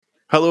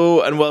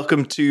Hello and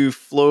welcome to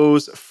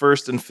Flo's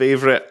First and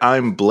Favourite.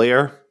 I'm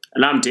Blair.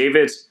 And I'm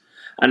David.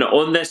 And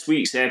on this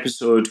week's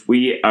episode,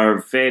 we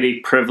are very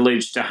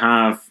privileged to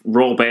have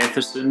Rob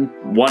Etherson,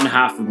 one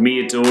half of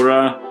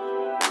Meadora,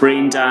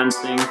 brain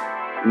dancing,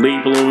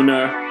 label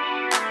owner,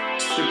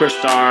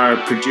 superstar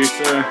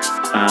producer,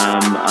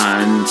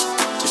 and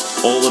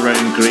just all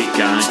around great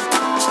guy.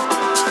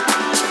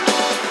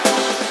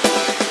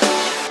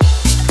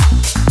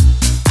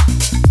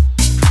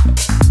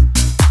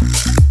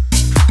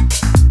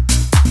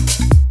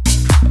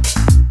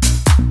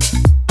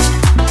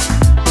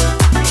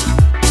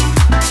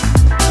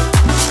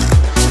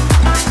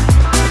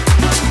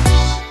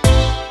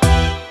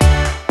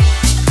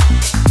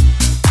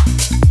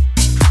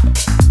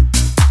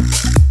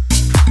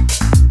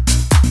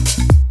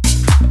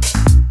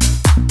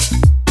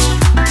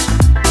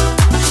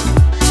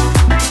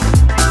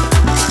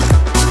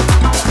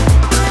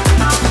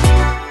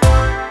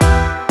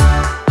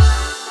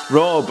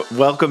 Rob,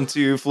 welcome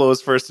to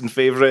Flo's First and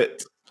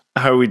Favourite.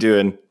 How are we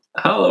doing?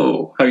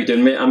 Hello, how you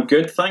doing, mate? I'm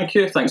good, thank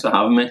you. Thanks for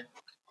having me.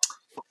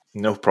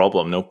 No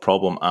problem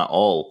at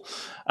all.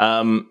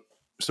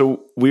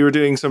 So we were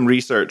doing some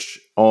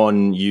research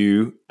on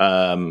you.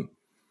 I'm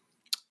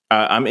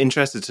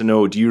interested to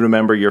know, do you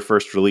remember your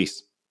first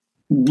release?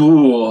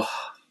 Whoa,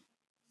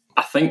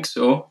 I think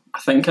so. I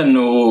think I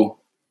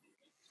know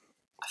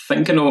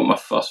what my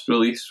first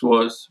release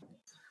was.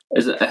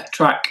 Is it a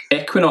track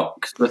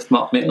Equinox with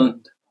Mark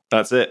Maitland?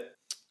 That's it.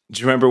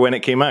 Do you remember when it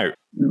came out?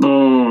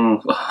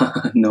 No.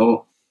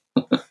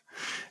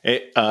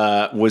 It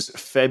was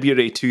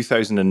February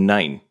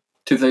 2009.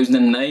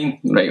 2009?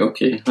 Right,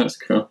 okay, that's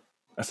cool.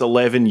 That's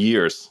 11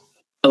 years.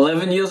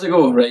 11 years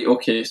ago? Right,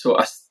 okay. So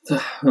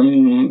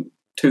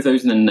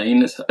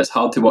 2009, it's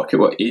hard to work out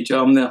what age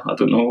I'm there. I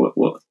don't know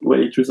what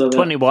age was I there?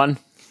 21.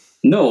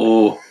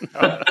 No.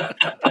 I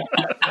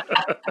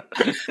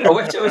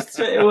wish I was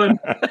 21.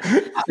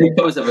 I think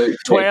I was about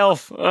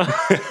 12. I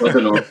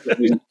don't know.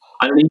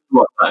 I don't need to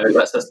work that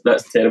out.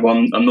 That's terrible.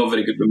 I'm not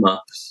very good with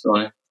maths.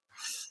 Sorry.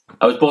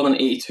 I was born in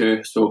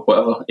 82, so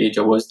whatever age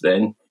I was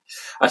then.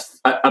 I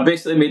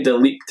basically made the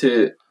leap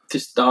to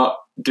start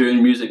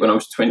doing music when I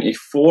was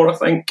 24, I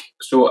think.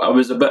 So I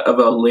was a bit of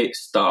a late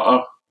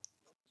starter.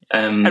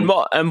 And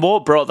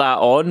what brought that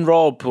on,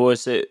 Rob?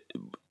 Was it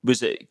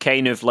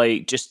kind of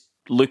like just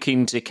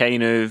looking to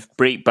kind of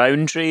break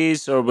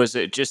boundaries, or was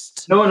it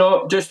just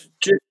just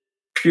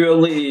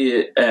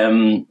purely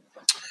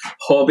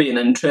hobby and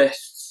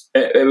interests?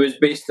 It was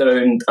based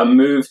around, I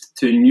moved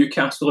to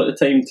Newcastle at the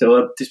time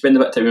to spend a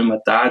bit of time with my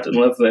dad and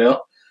live there.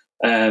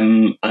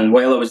 And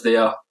while I was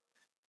there,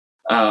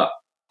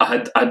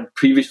 I'd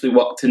previously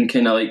worked in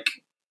kind of like,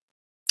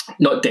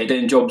 not dead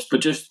end jobs,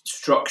 but just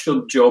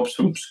structured jobs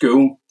from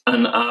school.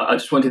 And I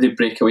just wanted to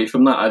break away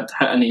from that. I'd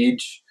hit an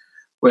age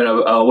where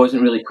I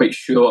wasn't really quite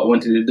sure what I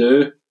wanted to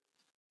do.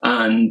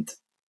 And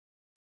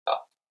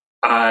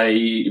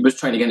I was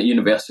trying to get into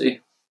university.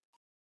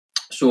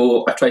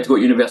 So I tried to go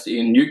to university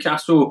in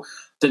Newcastle,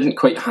 didn't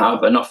quite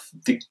have enough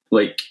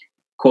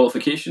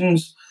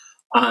qualifications,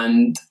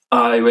 and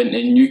I went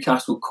to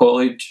Newcastle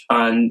College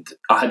and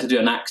I had to do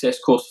an access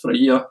course for a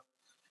year.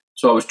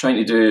 So I was trying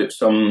to do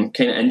some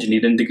kind of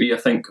engineering degree, I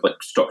think,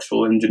 like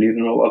structural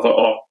engineering or whatever.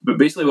 But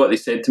basically what they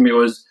said to me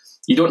was,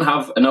 you don't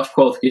have enough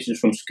qualifications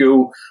from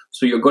school,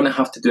 so you're going to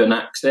have to do an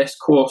access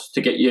course to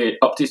get you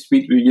up to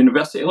speed with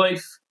university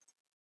life,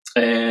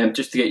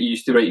 just to get you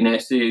used to writing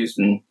essays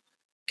and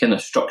kind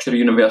of structure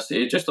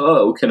university, just a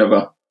little kind of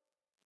a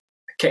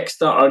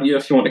Kickstarter year,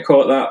 if you want to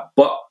call it that.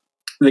 But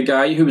the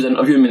guy who was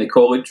interviewing me in the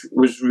college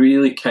was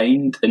really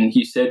kind, and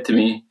he said to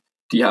me,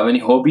 do you have any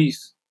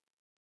hobbies?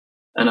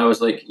 And I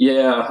was like,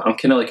 yeah, I'm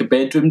kind of like a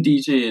bedroom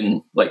DJ,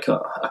 and like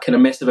I kind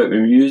of mess about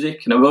with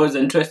music, and I was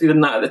interested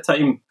in that at the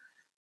time.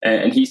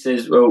 And he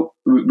says, well,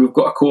 we've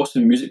got a course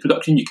in music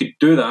production, you could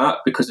do that,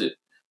 because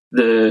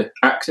the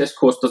access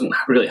course doesn't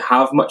really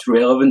have much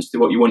relevance to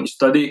what you want to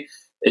study.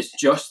 It's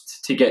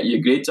just to get your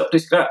grades up to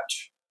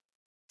scratch.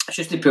 It's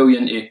just to pull you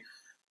into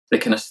the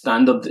kind of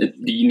standard that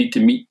you need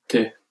to meet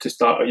to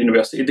start a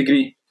university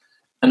degree.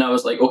 And I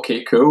was like,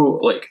 okay,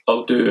 cool. Like,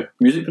 I'll do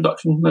music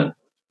production then.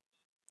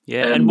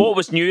 Yeah. And what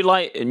was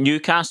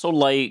Newcastle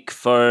like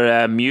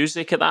for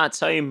music at that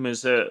time?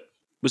 Was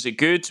it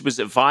good? Was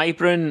it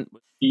vibrant?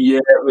 Yeah,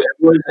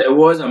 it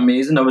was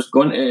amazing. I was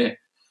going to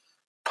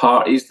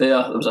parties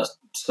there. There was a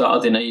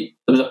Saturday night.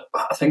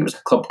 I think it was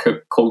a club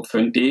called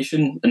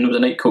Foundation, and there was a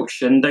night called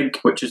Shindig,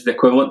 which is the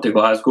equivalent to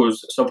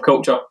Glasgow's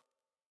Subculture.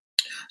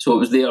 So it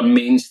was their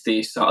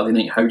mainstay Saturday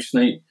night house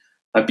night.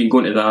 I'd been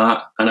going to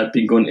that, and I'd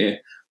been going to,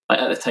 like,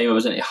 at the time I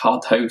was into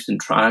hard house and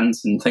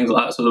trance and things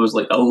like that. So there was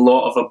like a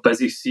lot of a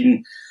busy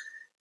scene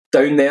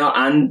down there,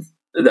 and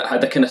that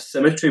had a kind of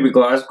symmetry with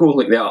Glasgow,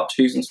 like the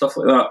arches and stuff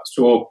like that.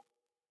 So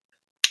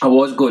I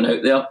was going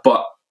out there,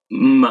 but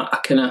my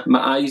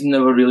eyes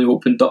never really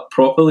opened up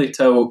properly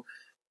till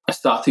I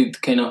started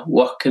kind of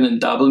working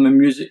and dabbling in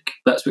music.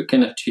 That's what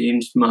kind of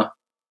changed my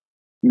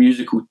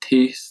musical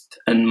taste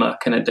and my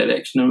kind of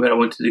direction and where I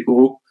wanted to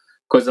go,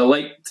 because I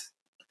liked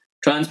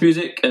trance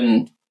music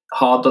and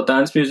harder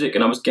dance music,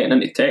 and I was getting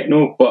into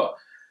techno, but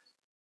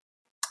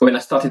when I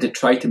started to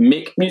try to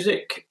make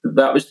music,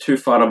 that was too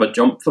far of a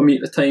jump for me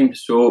at the time.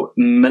 So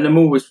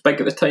minimal was big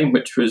at the time,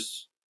 which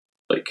was,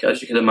 like,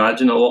 as you can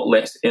imagine, a lot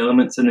less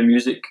elements in the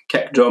music,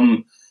 kick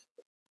drum,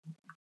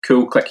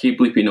 cool clicky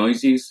bleepy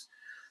noises.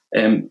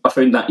 I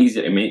found that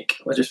easier to make.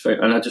 I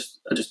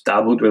just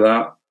dabbled with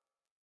that,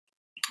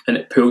 and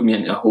it pulled me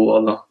into a whole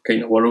other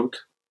kind of world,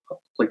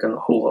 like a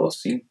whole other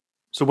scene.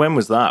 So when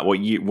was that? What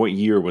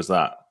year was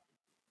that?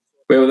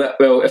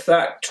 Well, if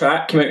that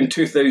track came out in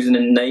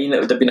 2009, it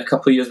would have been a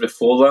couple of years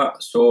before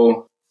that.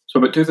 So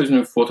about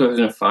 2004,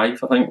 2005,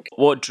 I think.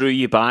 What drew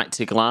you back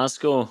to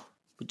Glasgow?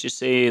 Would you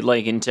say,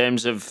 like, in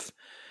terms of,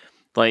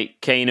 like,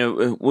 kind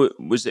of,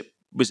 was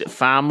it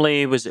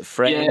family? Was it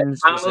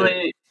friends? Yeah,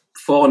 family,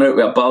 falling out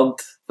with a bird,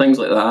 things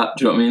like that.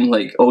 Do you know what I mean?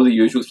 Like, all the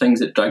usual things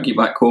that drag you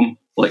back home.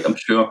 Like, I'm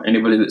sure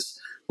anybody that's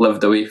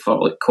lived away for,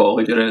 like,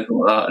 college or anything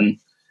like that, and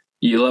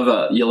you live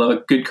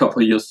a good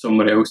couple of years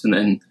somewhere else, and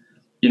then,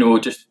 you know,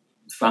 just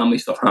family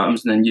stuff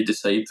happens, and then you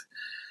decide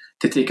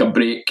to take a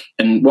break.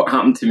 And what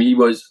happened to me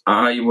was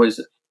I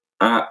was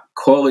at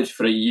college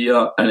for a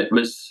year, and it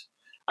was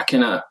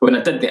when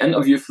I did the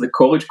interview for the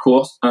college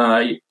course,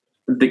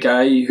 the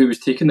guy who was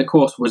taking the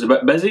course was a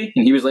bit busy,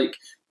 and he was like,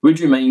 "Would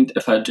you mind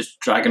if I just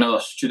drag another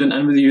student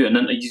in with you and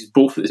interview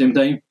both at the same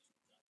time?"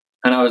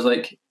 And I was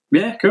like,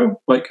 "Yeah,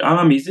 cool. Like,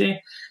 I'm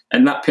easy."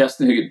 And that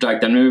person who got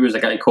dragged in with me was a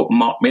guy called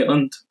Mark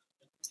Maitland,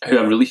 who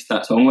I released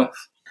that song with.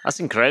 That's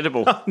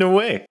incredible. No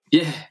way.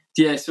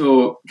 Yeah,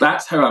 so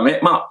that's how I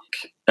met Mark.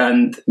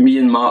 And me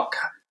and Mark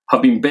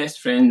have been best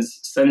friends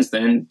since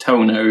then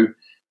till now.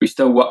 We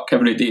still work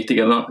every day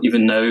together,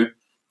 even now.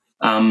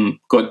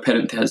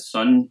 Godparent to his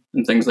son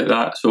and things like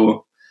that.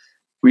 So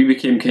we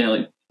became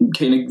kind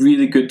of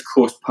really good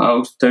close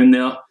pals down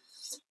there.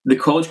 The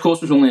college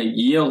course was only a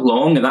year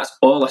long, and that's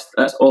all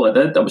I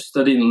did. I was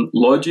studying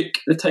Logic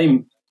at the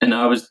time, and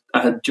I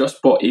had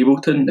just bought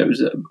Ableton. It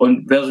was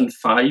on version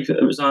 5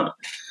 it was at.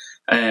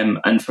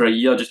 And for a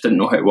year I just didn't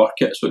know how to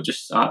work it, so it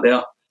just sat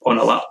there on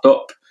a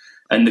laptop,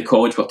 and the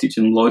college were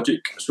teaching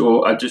Logic,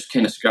 so I just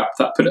kind of scrapped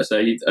that, put it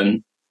aside,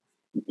 and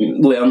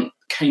learned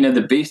kind of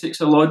the basics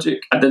of Logic.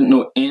 I didn't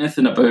know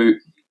anything about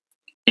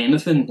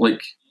anything,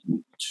 like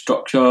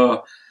structure,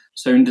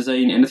 sound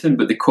design, anything,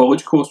 but the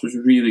college course was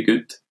really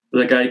good.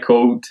 There was a guy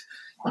called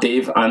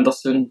Dave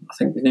Anderson, I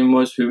think the name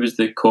was, who was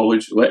the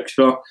college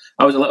lecturer.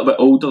 I was a little bit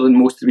older than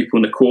most of the people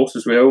in the course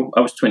as well.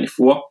 I was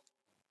 24.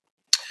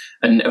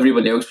 And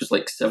everybody else was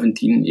like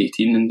 17,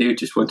 18, and they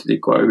just wanted to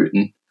go out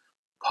and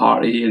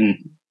party.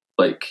 And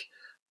like,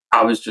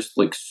 I was just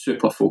like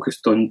super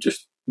focused on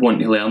just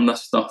wanting to learn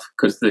this stuff,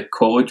 because the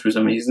college was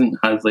amazing.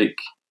 It had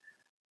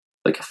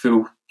like a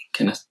full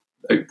kind of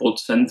outboard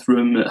synth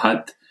room. It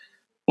had,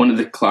 one of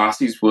the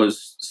classes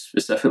was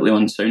specifically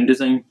on sound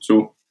design.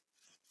 So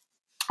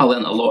I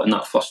learned a lot in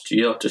that first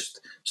year, just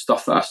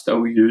stuff that I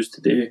still use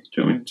today. Do you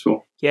know what I mean?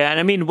 So yeah, and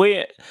I mean,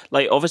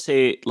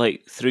 obviously,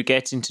 like, through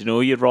getting to know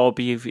you, Rob,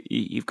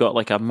 you've got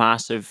like a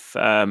massive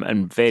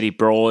and very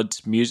broad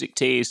music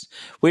taste.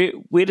 Where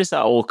does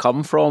that all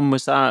come from?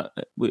 Was that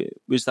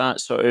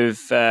sort of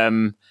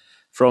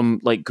from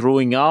like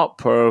growing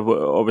up,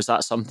 or was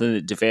that something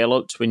that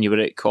developed when you were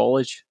at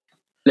college?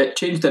 It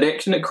changed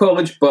direction at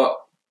college, but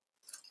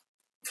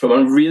from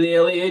a really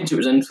early age, it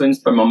was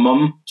influenced by my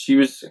mum. She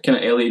was kind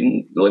of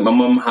early, like my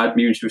mum had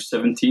me when she was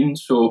 17,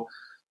 so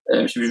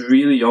she was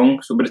really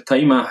young. So by the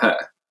time I hit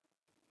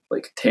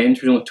like 10,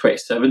 she was only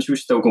 27, she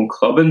was still going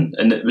clubbing,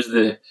 and it was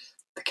the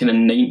kind of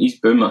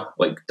 90s boom of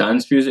like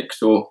dance music,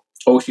 so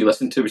all she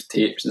listened to was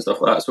tapes and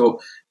stuff like that. So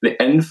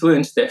the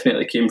influence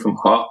definitely came from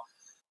her.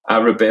 I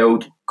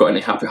rebelled, got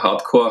into happy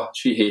hardcore,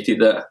 she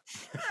hated it,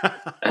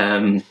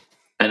 and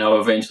I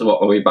eventually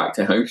walked my way back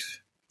to house.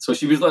 So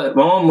she was like,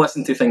 my mum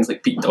listened to things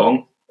like Pete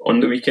Tong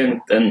on the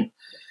weekend, and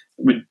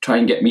would try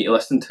and get me to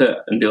listen to it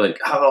and be like,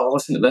 oh,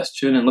 listen to this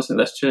tune and listen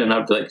to this tune. And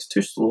I'd be like, it's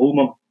too slow,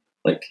 Mum.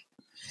 Like,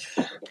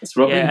 it's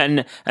rubbish.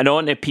 Yeah, and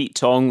on to Pete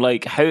Tong,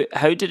 like,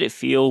 how did it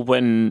feel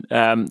when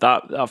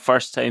that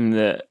first time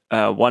that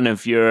one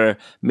of your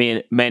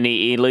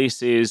many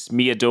aliases,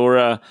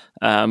 Miadora,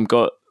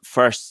 got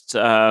first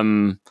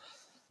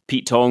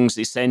Pete Tong's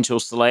Essential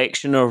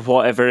Selection, or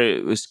whatever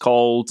it was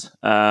called,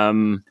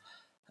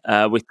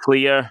 with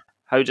Clear?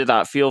 How did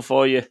that feel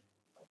for you?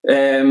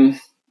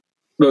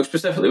 Well,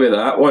 specifically with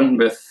that one,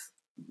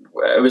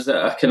 it was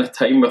at a kind of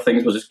time where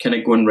things were just kind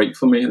of going right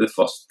for me. The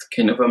first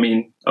kind of,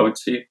 I would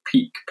say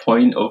peak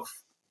point of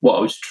what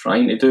I was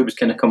trying to do was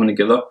kind of coming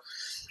together.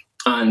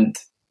 And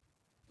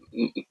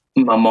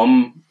my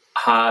mum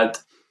had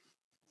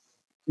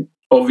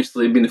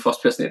obviously been the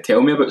first person to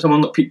tell me about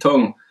someone like Pete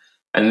Tong.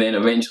 And then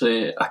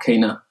eventually I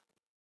kind of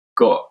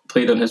got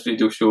played on his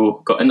radio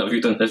show, got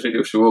interviewed on his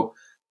radio show,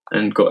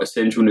 and got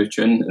Essential New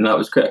Tune. And that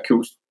was quite a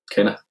cool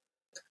kind of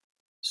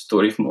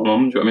story from my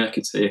mum. Do you know what I mean? I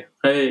could say,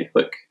 hey,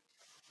 look,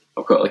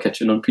 I've got like a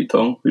tune on Pete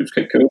Tong, which was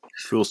quite cool.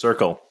 Full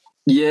circle.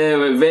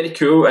 Yeah, very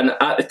cool. And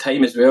at the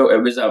time as well,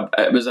 it was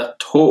a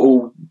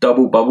total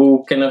double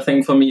bubble kind of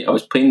thing for me. I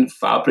was playing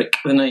Fabric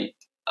the night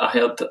I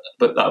heard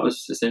about that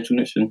was Essential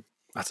Nation.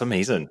 That's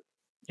amazing.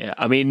 Yeah,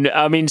 I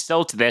mean,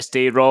 still to this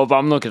day, Rob,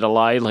 I'm not going to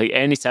lie. Like,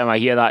 anytime I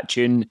hear that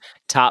tune,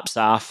 taps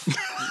off.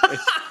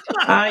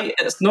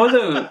 It's not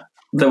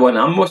the one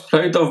I'm most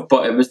proud of,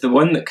 but it was the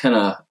one that kind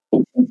of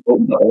opened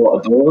a lot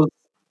of doors.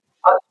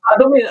 I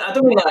don't mean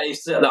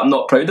that I'm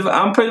not proud of it.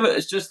 I'm proud of it.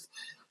 It's just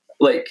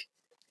like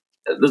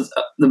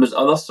there was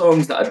other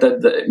songs that I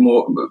did that it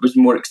was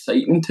more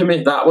exciting to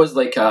me. That was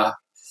like a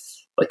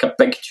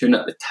big tune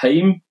at the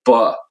time,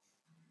 but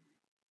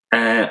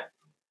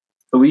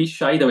we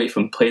shied away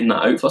from playing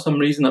that out for some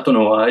reason. I don't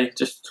know why.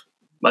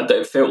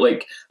 It felt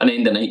like an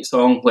end of night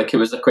song. Like it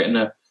was quite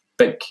a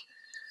big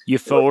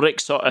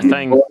euphoric sort of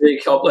thing.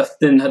 Euphoric,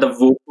 uplifting, had a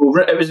vocal.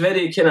 It was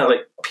very kind of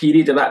like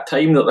period of that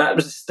time. That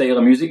was the style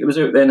of music that was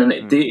out then, and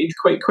it dated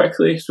quite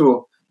quickly.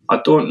 So I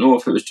don't know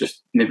if it was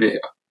just maybe a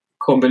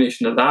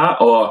combination of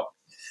that, or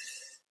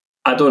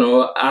I don't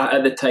know.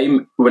 At the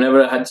time,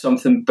 whenever I had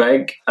something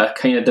big, I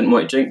kind of didn't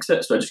want to jinx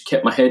it, so I just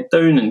kept my head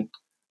down and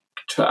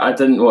I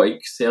didn't want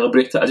to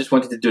celebrate it. I just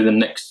wanted to do the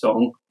next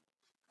song,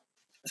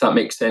 if that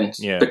makes sense.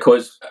 Yeah.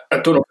 Because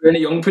I don't know if any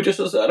young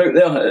producers that are out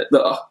there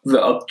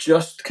that are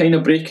just kind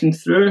of breaking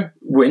through.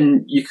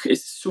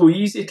 It's so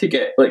easy to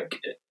get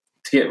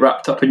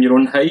wrapped up in your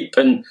own hype,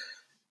 and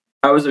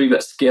I was a wee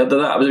bit scared of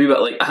that. I was a wee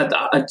bit like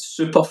I had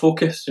super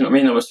focus. You know what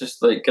I mean? I was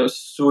just like I was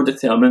so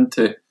determined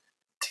to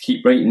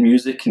keep writing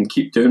music and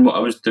keep doing what I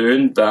was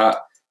doing that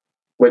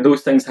when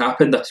those things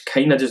happened, I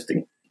kind of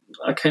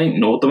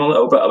ignored them a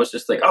little bit. I was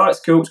just like, oh, it's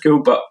cool,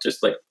 but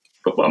just like,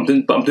 but I'm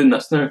doing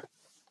this now.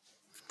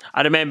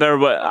 I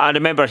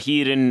remember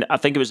hearing, I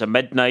think it was a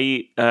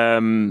midnight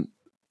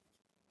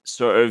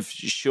sort of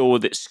show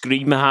that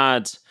Scream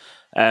had,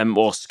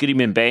 or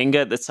Screaming Benga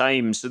at the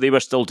time. So they were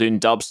still doing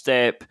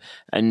dubstep,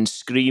 and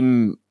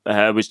Scream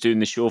was doing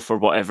the show for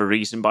whatever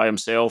reason by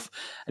himself,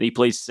 and he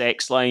played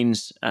Sex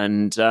Lines,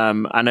 and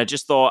I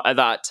just thought at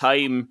that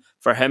time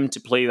for him to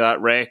play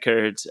that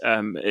record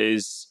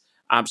is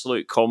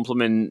absolute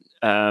compliment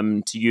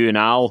to you and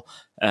Al.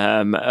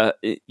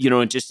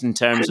 Just in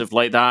terms of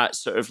like that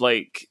sort of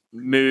like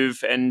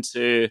move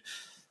into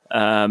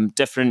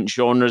different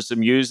genres of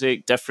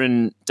music,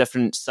 different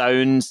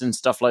sounds and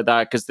stuff like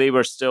that, because they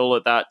were still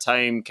at that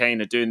time kind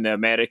of doing the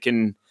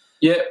American,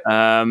 big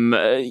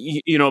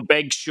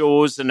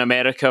shows in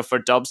America for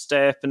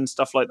dubstep and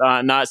stuff like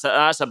that, and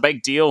that's a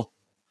big deal.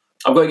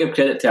 I've got to give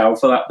credit to Al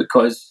for that,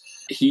 because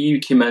he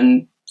came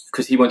in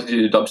because he wanted to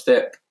do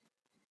dubstep,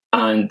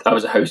 and I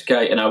was a house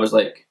guy, and I was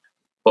like,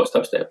 "What's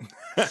dubstep?"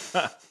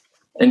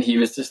 And he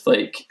was just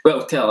like,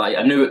 well,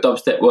 I knew what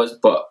dubstep was,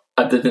 but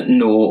I didn't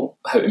know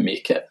how to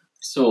make it.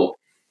 So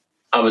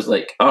I was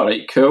like, all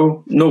right,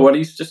 cool. No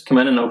worries. Just come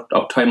in and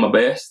I'll try my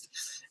best.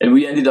 And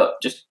we ended up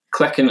just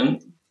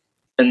clicking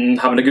and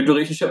having a good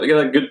relationship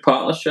together, a good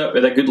partnership,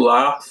 with a good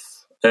laugh.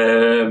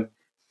 And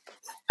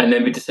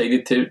then we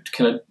decided to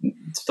kind of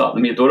start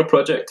the Meadora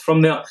project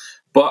from there.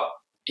 But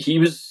he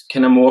was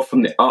kind of more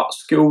from the art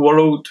school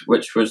world,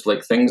 which was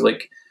like things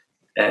like,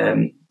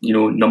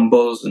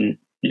 numbers and,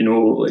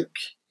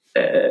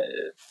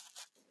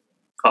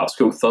 art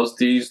school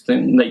Thursdays,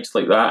 nights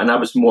like that. And I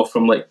was more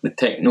from like the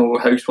techno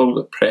house world,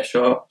 like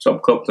Pressure,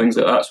 Sub Club, things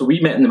like that. So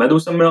we met in the middle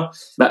somewhere.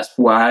 That's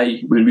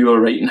why when we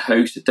were writing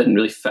house, it didn't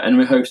really fit in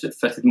with house. It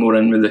fitted more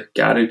in with the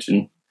garage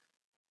and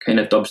kind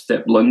of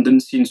dubstep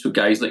London scene. So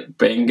guys like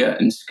Benga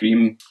and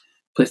Scream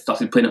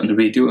started playing it on the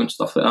radio and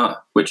stuff like that,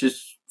 which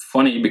is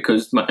funny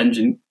because my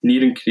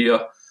engineering career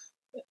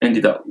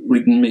ended up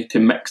leading me to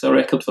mix a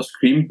record for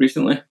Scream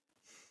recently,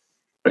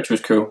 which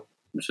was cool.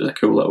 Which is a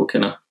cool little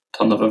kind of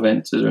turn of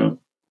events as well.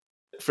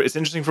 It's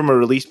interesting from a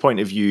release point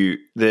of view.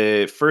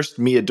 The first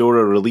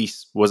Meadora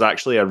release was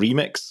actually a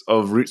remix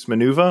of Roots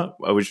Manuva,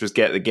 which was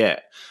Get the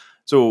Get.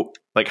 So,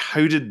 like,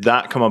 how did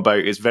that come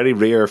about? It's very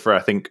rare for,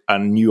 I think, a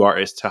new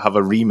artist to have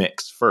a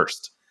remix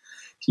first.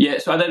 Yeah,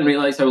 so I didn't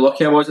realise how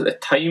lucky I was at the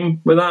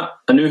time with that.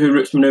 I knew who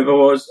Roots Manuva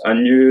was. I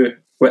knew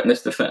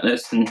Witness to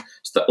Fitness and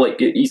stuff like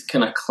his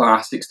kind of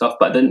classic stuff,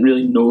 but I didn't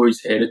really know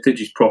his heritage,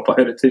 his proper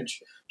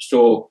heritage.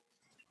 So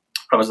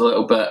I was a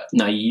little bit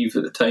naive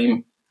at the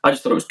time. I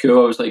just thought it was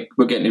cool. I was like,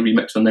 we're getting a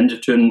remix on Ninja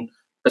Tune.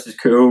 This is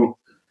cool.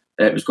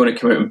 It was going to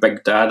come out with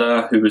Big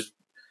Dada, who was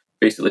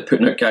basically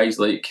putting out guys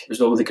like, there's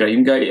all the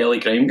grime guys, LA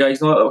grime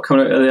guys and all that were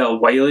coming out of there,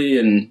 Wiley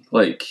and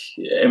like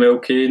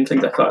MLK and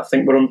things like that. I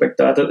think were on Big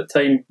Dada at the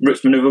time.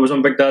 Roots Manuva was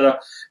on Big Dada.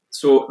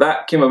 So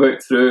that came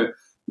about through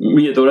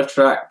Meadora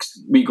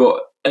Tracks. We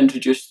got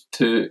introduced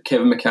to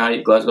Kevin Mackay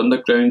at Glasgow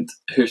Underground,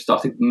 who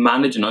started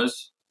managing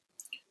us.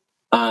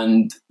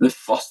 And the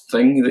first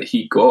thing that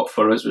he got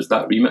for us was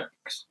that remix.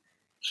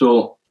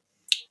 So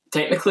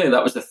technically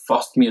that was the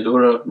first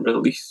Meadora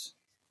release,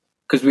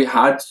 because we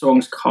had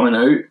songs coming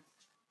out,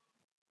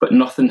 but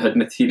nothing had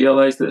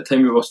materialised at the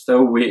time. We were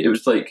still waiting. It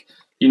was like,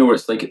 where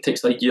it's like it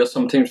takes a year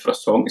sometimes for a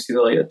song to see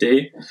the light of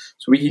day.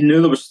 So we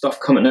knew there was stuff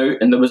coming out,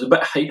 and there was a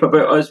bit of hype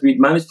about us. We'd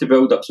managed to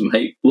build up some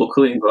hype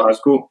locally in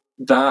Glasgow.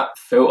 That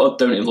filtered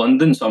down to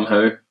London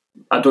somehow.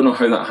 I don't know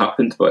how that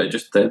happened, but it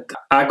just did.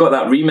 I got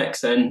that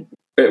remix in.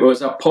 It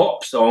was a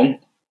pop song,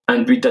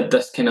 and we did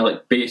this kind of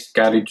like bass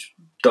garage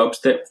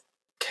dubstep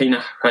kind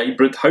of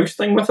hybrid house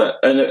thing with it,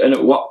 and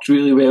it worked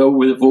really well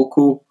with the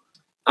vocal.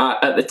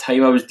 At the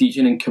time, I was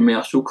DJing in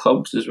commercial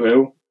clubs as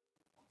well.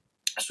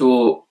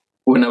 So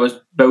when I was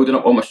building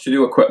up all my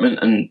studio equipment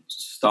and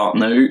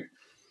starting out,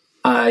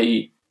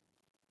 I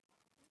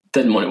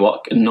didn't want to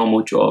work in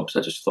normal jobs.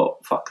 I just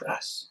thought, fuck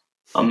this.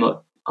 I'm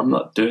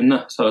not doing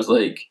this. I was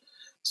like,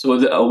 so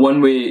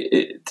one way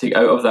to get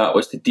out of that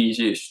was to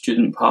DJ at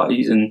student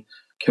parties and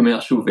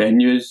commercial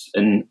venues,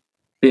 and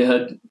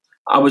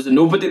I was a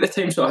nobody at the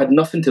time, so I had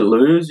nothing to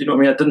lose. You know what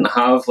I mean? I didn't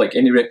have like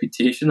any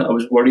reputation that I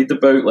was worried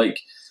about. Like,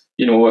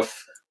 you know,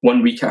 if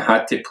one week I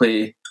had to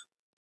play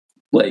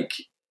like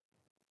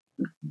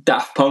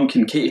Daft Punk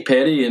and Katy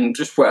Perry and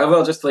just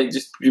whatever, just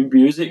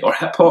music or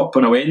hip hop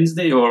on a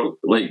Wednesday, or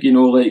like, you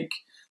know, like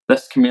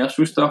this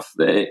commercial stuff,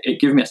 it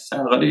gave me a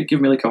salary, it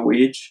gave me like a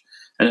wage,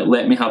 and it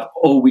let me have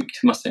all week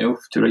to myself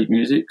to write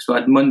music. So I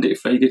had Monday to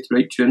Friday to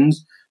write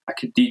tunes. I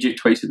could DJ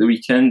twice at the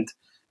weekend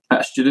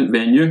at a student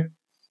venue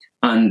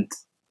and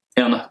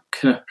earn a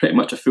kind of pretty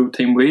much a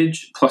full-time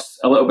wage, plus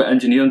a little bit of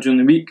engineering during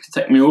the week to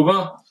take me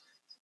over.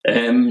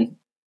 And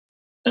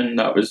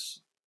that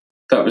was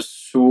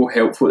so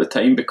helpful at the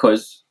time,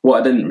 because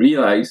what I didn't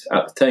realise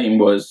at the time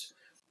was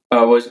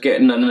I was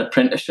getting an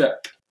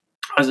apprenticeship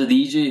as a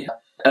DJ,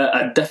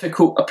 a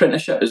difficult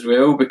apprenticeship as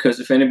well,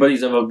 because if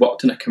anybody's ever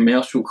worked in a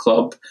commercial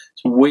club,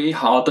 it's way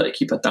harder to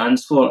keep a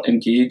dance floor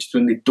engaged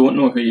when they don't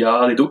know who you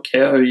are, they don't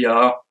care who you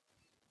are.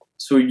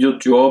 So your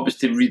job is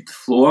to read the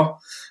floor.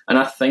 And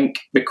I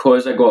think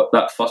because I got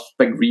that first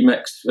big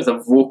remix with a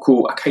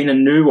vocal, I kind of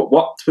knew what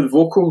worked with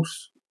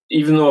vocals.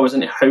 Even though I was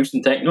into house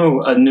and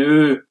techno, I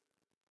knew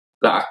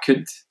that I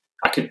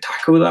could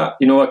tackle that.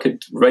 You know, I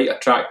could write a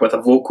track with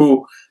a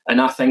vocal,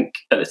 and I think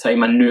at the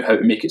time I knew how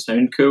to make it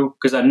sound cool,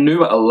 because I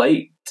knew what I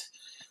liked.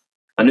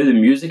 I knew the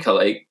music I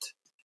liked.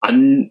 I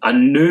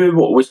knew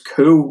what was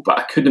cool, but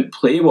I couldn't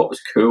play what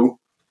was cool.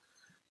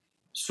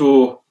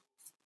 So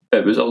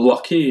it was a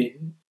lucky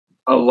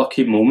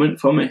moment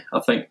for me,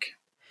 I think.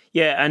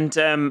 Yeah,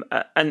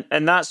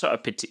 and that sort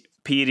of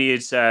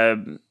period,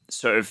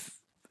 sort of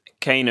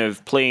kind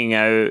of playing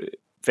out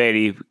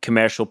very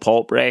commercial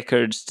pop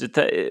records,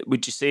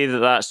 would you say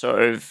that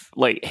sort of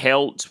like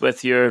helped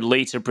with your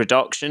later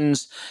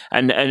productions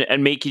and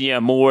making you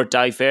a more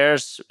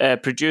diverse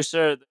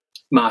producer?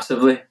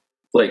 Massively.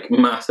 Think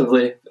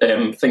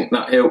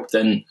that helped,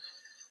 and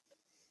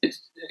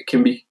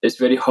it's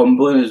very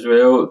humbling as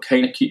well. It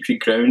kind of keeps you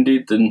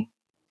grounded, and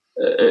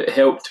it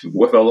helped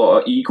with a lot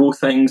of ego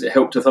things. It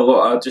helped with a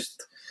lot of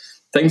just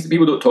things that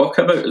people don't talk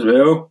about as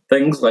well.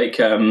 Things like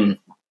I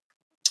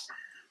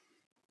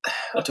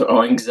don't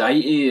know,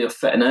 anxiety of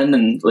fitting in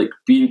and like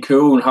being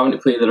cool and having to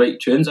play the right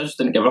tunes. I just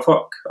didn't give a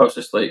fuck. I was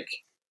just like,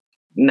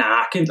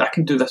 nah, I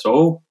can do this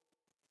all.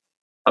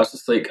 I was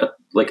just like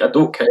I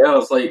don't care. I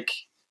was like,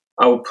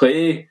 I'll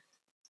play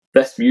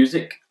this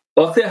music.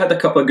 Luckily, I had a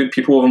couple of good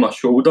people over my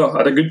shoulder.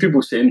 I had good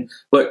people saying,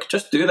 look,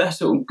 just do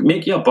this, it'll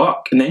make you a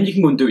buck, and then you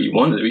can go and do what you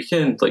want at the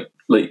weekend. Like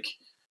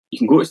you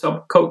can go to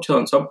Subculture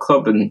and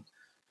Subclub, and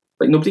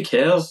like nobody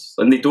cares,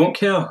 and they don't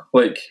care.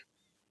 Like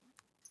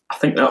I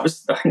think that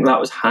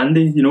was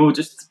handy, you know.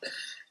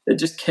 It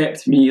just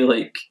kept me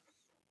like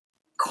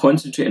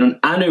concentrating on.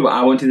 I knew what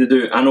I wanted to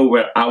do. I know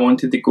where I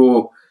wanted to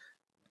go.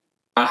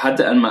 I had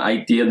it in my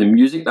idea, the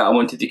music that I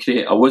wanted to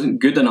create. I wasn't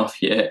good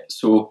enough yet,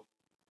 so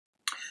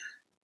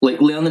like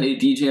learning to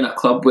DJ in a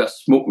club where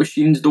smoke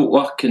machines don't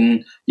work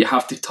and you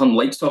have to turn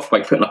lights off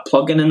by putting a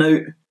plug in and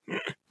out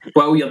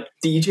while you're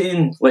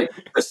DJing, like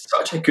it's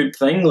such a good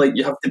thing. Like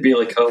you have to be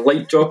like a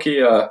light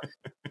jockey,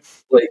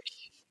 like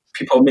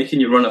people making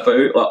you run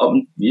about.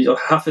 Like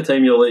half the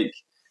time you're like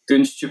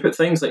doing stupid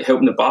things, like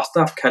helping the bar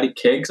staff carry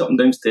kegs up and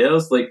down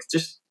stairs, like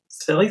just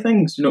silly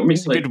things. You know what I mean?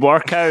 It's a good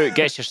workout,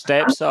 gets your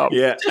steps up.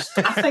 Yeah,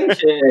 I think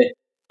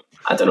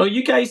I don't know.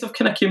 You guys have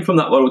kind of came from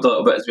that world a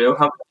little bit as well,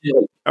 haven't you?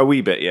 Like, a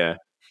wee bit, yeah.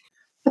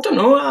 I don't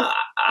know.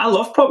 I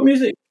love pop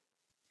music.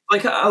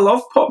 Like I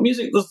love pop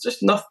music.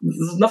 There's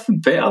nothing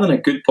better than a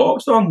good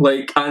pop song.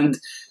 Like, and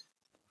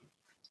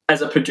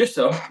as a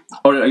producer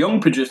or a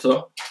young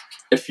producer,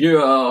 if you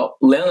are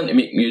learning to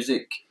make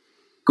music,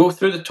 go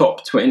through the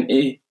top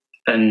 20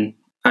 in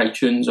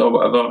iTunes or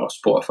whatever, or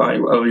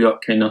Spotify, whatever your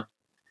kind of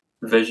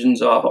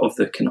visions are of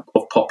the kind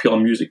of popular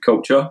music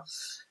culture.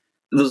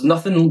 There's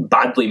nothing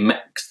badly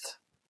mixed.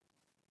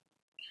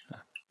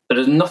 There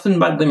is nothing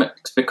badly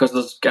mixed, because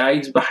there's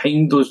guys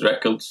behind those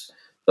records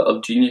that are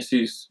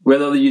geniuses,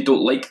 whether you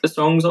don't like the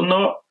songs or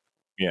not.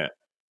 Yeah,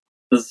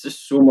 there's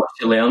just so much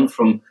to learn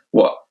from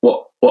what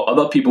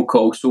other people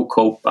call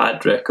so-called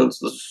bad records.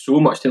 There's so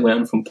much to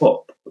learn from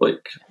pop.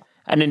 Like,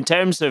 and in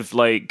terms of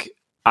like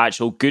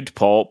actual good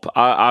pop,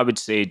 I would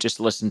say just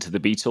listen to the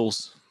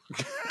Beatles.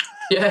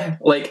 Yeah,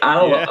 like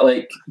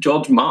like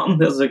George Martin.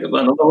 There's like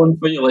another one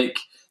for you, like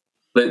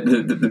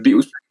the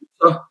Beatles.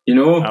 You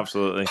know,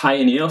 absolutely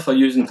pioneer for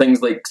using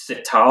things like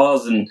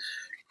sitars and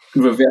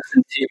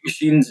reversing tape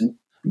machines and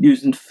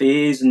using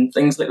phase and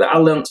things like that. I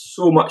learned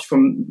so much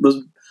from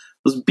those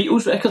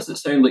Beatles records that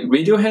sound like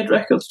Radiohead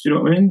records. Do you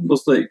know what I mean?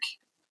 There's like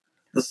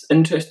there's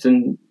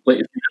interesting, like,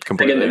 if you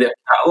dig into their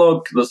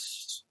catalogue,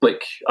 there's,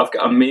 like, I've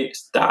got a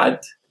mate's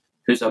dad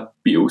who's a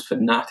Beatles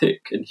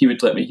fanatic, and he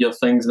would let me hear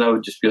things, and I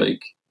would just be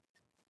like,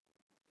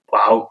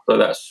 wow,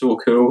 that's so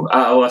cool.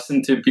 I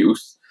listen to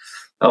Beatles,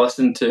 I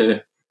listen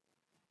to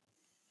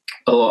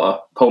a lot of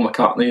Paul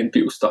McCartney and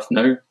Beatles stuff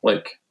now,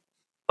 like,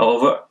 I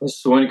love it. There's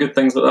so many good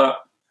things like that.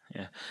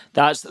 Yeah,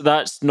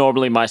 that's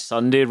normally my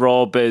Sunday,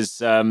 Rob,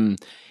 is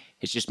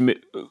it's just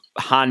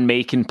hand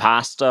making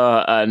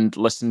pasta and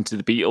listening to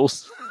the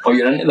Beatles. Oh,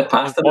 you're into the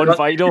pasta on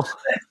vinyl?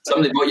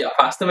 Somebody bought you a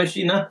pasta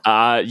machine,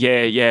 huh?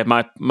 Yeah.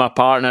 My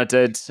partner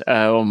did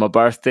on my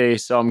birthday,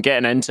 so I'm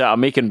getting into it. I'm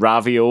making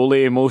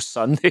ravioli most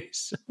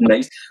Sundays.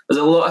 Nice.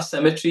 There's a lot of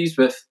symmetries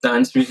with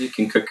dance music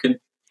and cooking.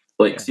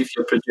 Like, see if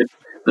you're producing.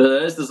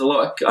 There's a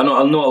lot of, I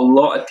know a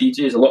lot of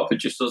DJs, a lot of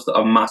producers that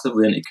are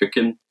massively into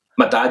cooking.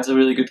 My dad's a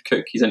really good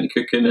cook. He's into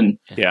cooking, and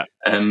yeah.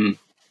 I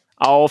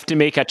often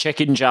make a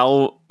chicken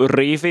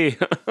jalravi.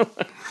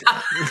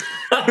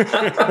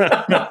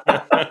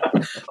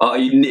 Oh,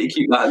 you need to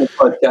keep that in the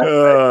podcast.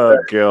 Oh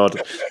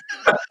God.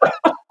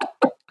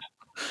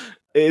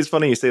 It is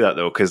funny you say that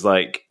though, because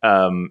like,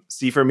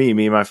 see, for me and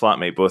my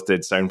flatmate both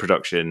did sound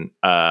production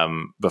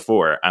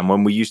before, and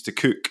when we used to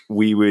cook,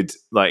 we would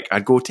like,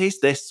 I'd go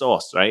taste this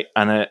sauce, right,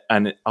 and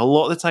a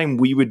lot of the time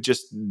we would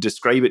just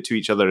describe it to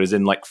each other as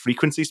in like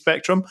frequency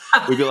spectrum.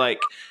 We'd be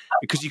like,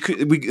 because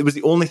it was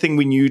the only thing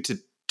we knew to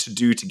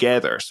do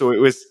together, so it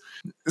was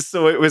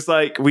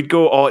like we'd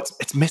go, oh,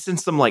 it's missing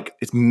some, like,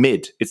 it's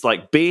mid, it's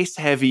like bass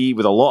heavy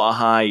with a lot of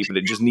high, but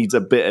it just needs a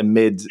bit of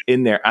mid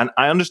in there. And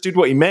I understood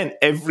what he meant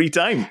every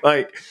time,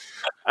 like,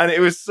 and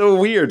it was so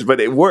weird, but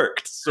it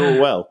worked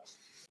so well.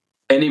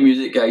 Any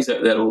music guys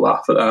out there will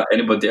laugh at that.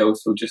 Anybody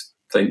else will just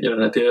think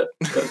you're an idiot.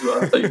 That's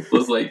what I think.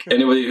 There's like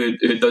anybody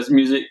who does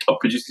music or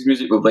produces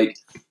music will be like,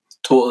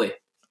 totally,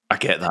 I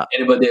get that.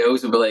 Anybody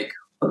else will be like,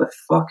 what the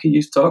fuck are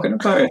you talking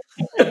about?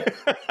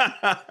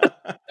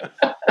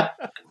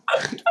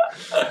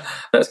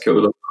 That's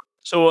cool though.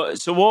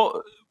 So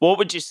what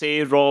would you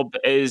say, Rob,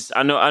 is,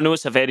 I know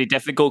it's a very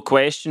difficult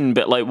question,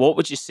 but like, what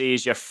would you say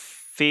is your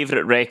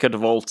favourite record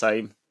of all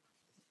time?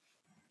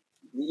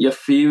 Your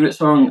favourite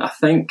song? I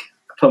think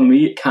for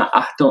me,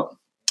 I don't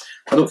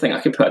think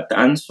I could put a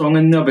dance song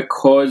in there,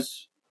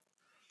 because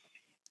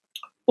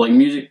like,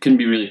 music can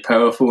be really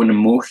powerful and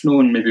emotional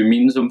and maybe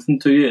mean something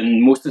to you,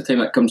 and most of the time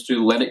that comes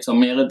through lyrics or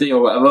melody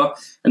or whatever,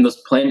 and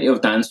there's plenty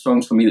of dance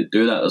songs for me that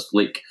do that. There's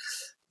like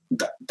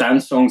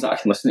dance songs that I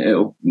can listen to,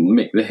 it'll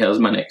make the hairs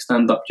of my neck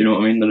stand up, do you know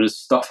what I mean? There is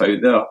stuff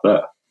out there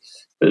that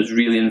is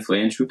really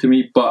influential to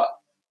me, but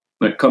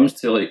when it comes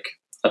to, like,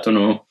 I don't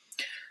know,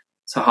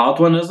 it's a hard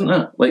one, isn't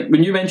it? Like,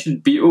 when you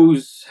mentioned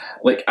Beatles,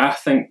 like, I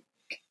think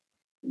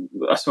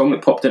a song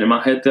that popped into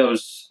my head there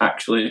was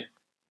actually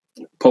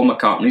Paul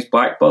McCartney's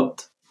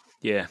Blackbird.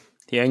 Yeah,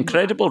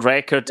 incredible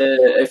record.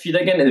 If you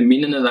dig into the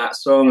meaning of that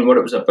song and what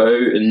it was about,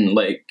 and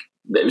like,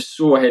 it was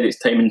so ahead of its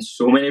time in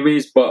so many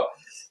ways, but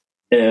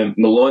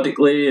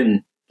melodically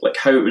and like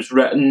how it was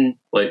written,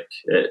 like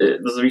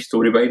there's a wee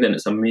story behind it, and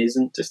it's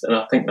amazing. And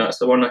I think that's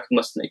the one I can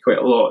listen to quite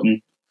a lot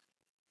and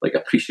like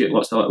appreciate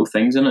lots of little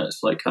things in it.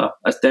 It's like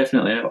it's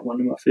definitely one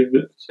of my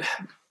favourites.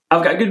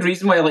 I've got a good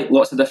reason why I like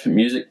lots of different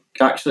music,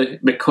 actually,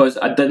 because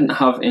I didn't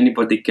have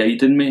anybody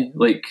guiding me.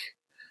 Like,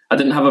 I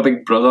didn't have a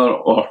big brother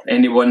or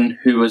anyone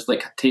who was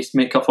like a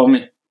tastemaker for me.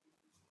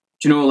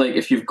 Do you know, like,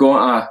 if you've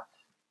got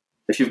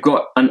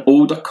an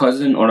older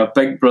cousin or a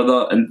big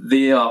brother and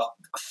they are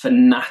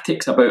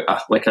fanatics about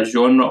a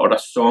genre or a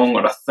song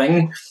or a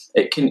thing,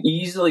 it can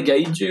easily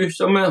guide you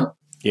somewhere.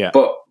 Yeah.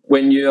 But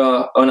when you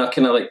are on a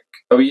kind of like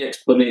a wee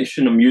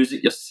exploration of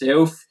music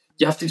yourself,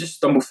 you have to just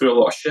stumble through a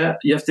lot of shit.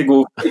 You have to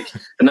go, like,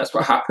 and that's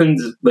what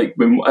happens. Like,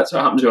 that's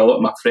what happens with a lot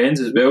of my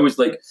friends as well. Is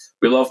like,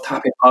 we loved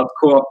happy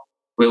hardcore,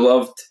 we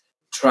loved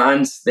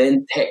trance,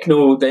 then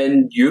techno,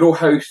 then Euro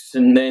house,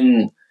 and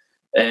then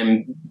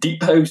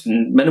deep house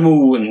and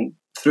minimal and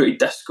through to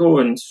disco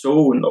and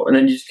soul, and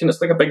then you just kind of,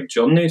 it's like a big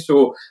journey.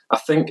 So I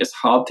think it's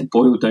hard to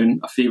boil down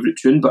a favourite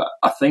tune, but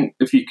I think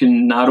if you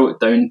can narrow it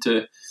down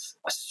to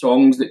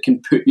songs that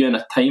can put you in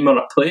a time or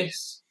a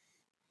place,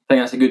 I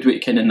think that's a good way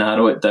to kind of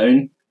narrow it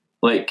down.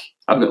 Like,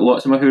 I've got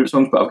lots of my favourite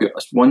songs, but I've got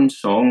this one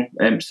song,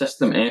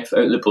 System F,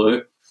 Out of the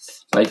Blue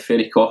by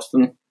Ferry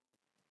Corsten,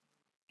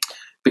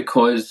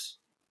 because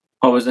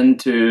I was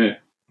into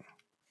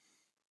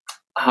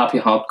happy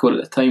hardcore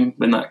at the time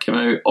when that came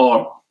out,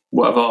 or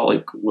whatever,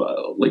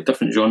 like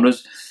different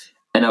genres,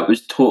 and it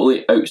was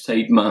totally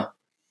outside my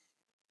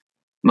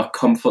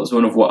comfort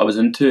zone of what I was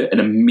into, and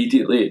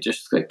immediately it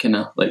just like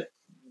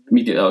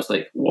immediately I was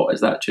like, what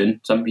is that tune?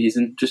 It's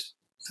amazing, just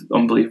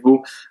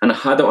unbelievable. And I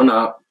had it on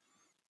a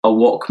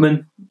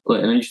Walkman,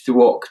 like, and I used to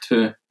walk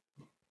to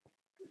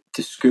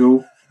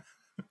school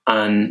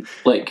and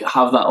like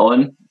have that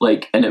on,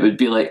 like, and it would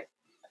be like,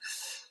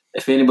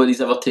 if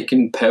anybody's ever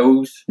taken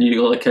pills and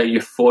you're like a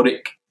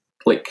euphoric,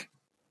 like,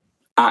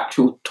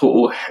 actual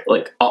total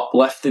like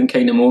uplifting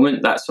kind of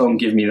moment, that song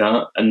gave me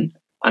that. And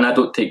I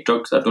don't take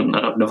drugs. I've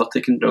never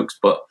taken drugs,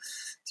 but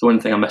it's the one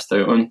thing I missed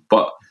out on.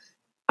 But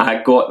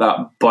I got that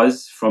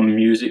buzz from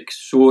music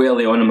so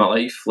early on in my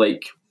life,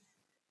 like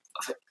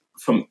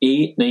from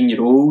 8, 9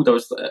 year old. I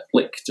was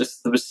like,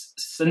 just there was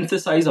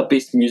synthesizer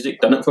based music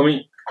done it for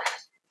me.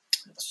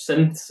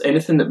 Synths,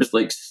 anything that was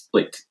like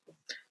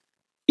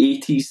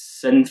 80s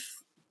synth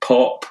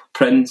pop,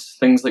 Prince,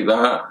 things like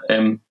that.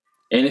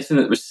 Anything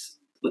that was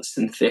like,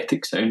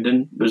 synthetic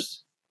sounding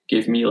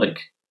gave me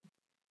like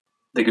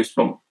the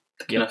goosebump.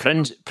 Yeah,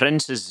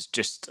 Prince is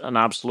just an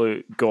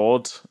absolute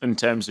god in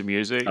terms of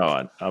music. Oh,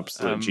 an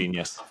absolute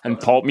genius. And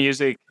pop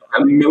music.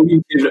 A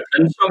million favourite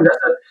Prince songs.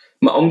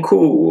 My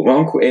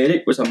uncle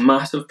Eric was a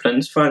massive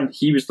Prince fan.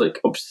 He was like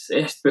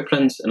obsessed with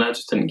Prince, and I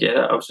just didn't get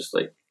it. I was just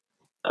like,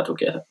 I don't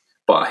get it.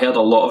 But I heard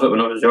a lot of it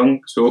when I was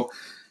young, so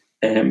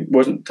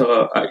wasn't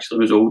until I actually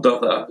was older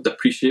that I would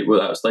appreciate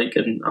what that was like,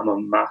 and I'm a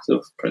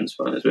massive Prince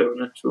fan as well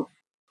now. So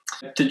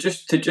to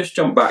just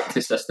jump back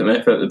to System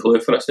F Out of the Blue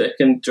for a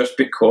second, just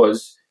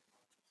because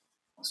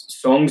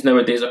songs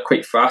nowadays are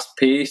quite fast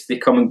paced, they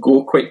come and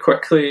go quite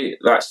quickly.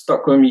 That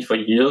stuck with me for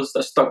years.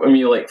 That stuck with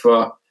me while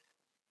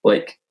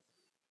I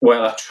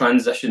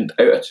transitioned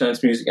out of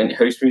trance music into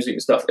house music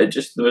and stuff. It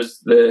just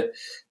was the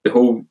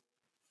whole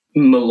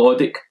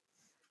melodic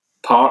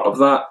part of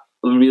that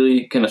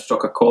really kind of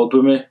struck a chord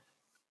with me,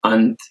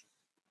 and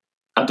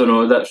I don't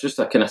know, that's just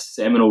a kind of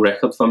seminal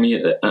record for me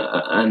at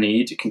an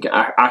age.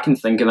 I can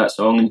think of that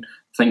song and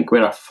think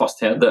where I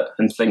first heard it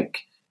and think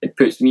it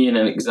puts me in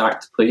an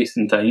exact place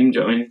and time. Do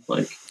you know what I mean?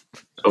 Like,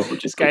 so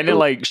it's kind of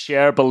like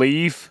Share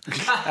Believe,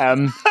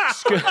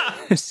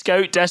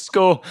 Scout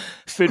Disco,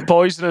 Food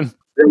Poisoning.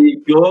 There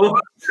you go.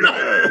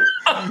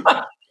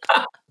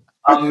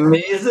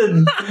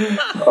 Amazing.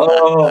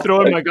 Oh,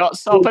 throwing my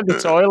guts up in the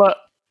toilet.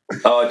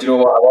 Oh, do you know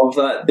what? I love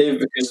that, Dave,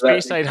 because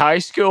Speyside High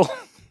School.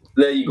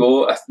 There you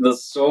go.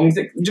 There's songs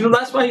that, do you know,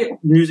 that's why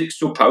music's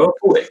so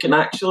powerful. It can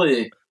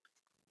actually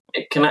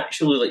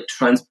like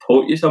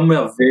transport you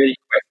somewhere very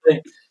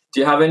quickly. Do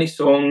you have any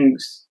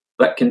songs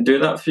that can do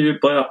that for you,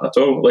 Blair, at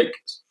all? Like,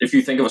 if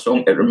you think of a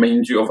song, it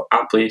reminds you of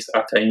a place,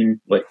 a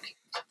time, like...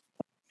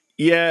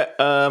 Yeah,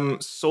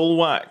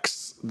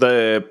 Soulwax,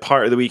 the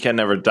Part of the Weekend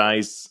Never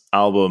Dies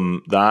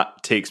album,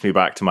 that takes me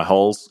back to my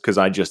halls, because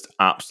I just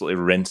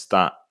absolutely rinsed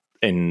that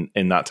in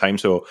that time.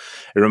 So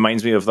it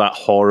reminds me of that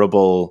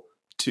horrible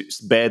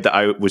bed that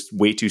I was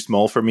way too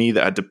small for me,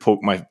 that I had to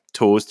poke my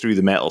toes through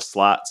the metal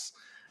slats.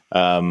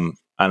 I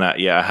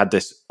had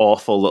this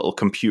awful little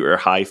computer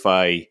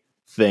hi-fi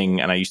thing,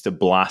 and I used to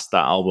blast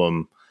that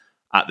album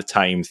at the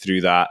time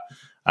through that,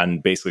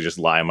 and basically just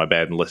lie on my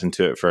bed and listen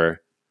to it for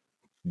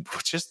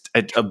just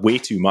way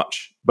too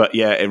much. But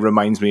yeah, it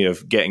reminds me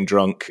of getting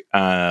drunk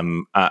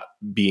at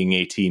being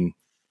 18.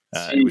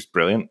 It was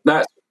brilliant.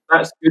 That's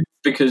good,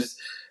 because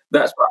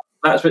that's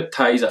what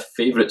ties a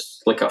favourite,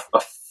 like a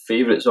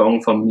favourite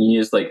song for me.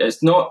 Is like,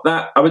 it's not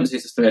that, I wouldn't say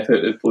System F Out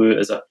of the Blue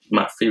is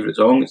my favourite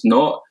song. It's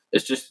not.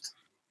 It's just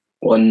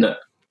one that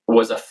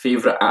was a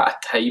favourite at a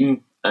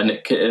time, and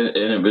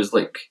it was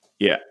like,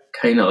 yeah,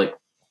 kind of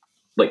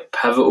like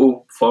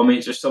pivotal for me.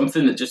 It's just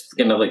something that just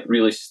kind of like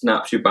really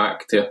snaps you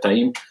back to a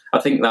time. I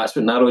think that's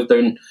what narrows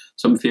down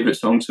some favourite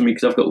songs for me,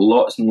 because I've got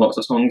lots and lots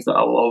of songs that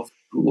I love,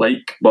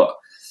 but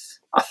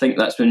I think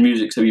that's when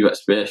music's a wee bit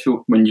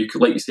special, when you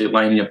could, like you say,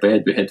 lying in your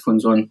bed with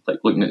headphones on, like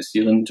looking at the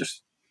ceiling,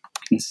 just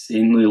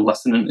insanely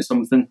listening to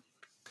something.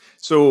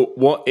 So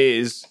what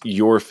is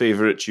your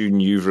favourite tune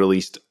you've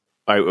released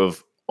out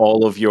of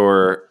all of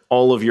your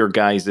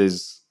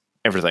guys'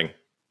 everything?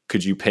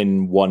 Could you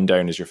pin one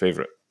down as your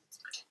favourite?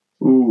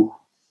 Ooh.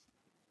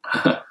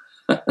 I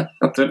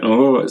don't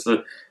know. It's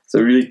a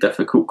really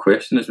difficult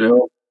question as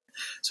well.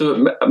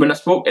 So when I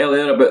spoke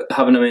earlier about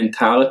having a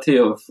mentality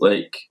of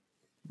like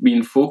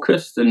being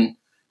focused, and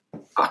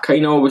I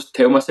kind of always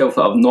tell myself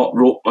that I've not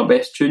wrote my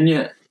best tune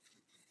yet.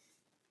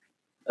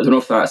 I don't know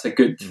if that's a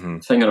good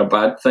thing or a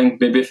bad thing.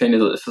 Maybe if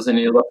there's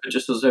any other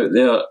producers out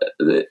there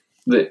that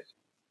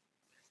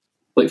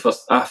like,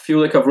 I feel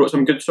like I've wrote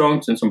some good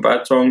songs and some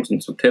bad songs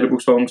and some terrible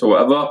songs or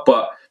whatever,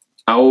 but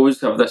I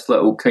always have this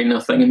little kind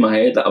of thing in my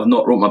head that I've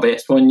not wrote my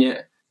best one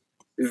yet.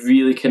 It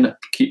really kind of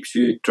keeps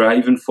you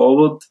driving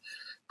forward.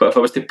 But if I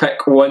was to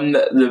pick one,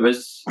 there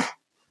was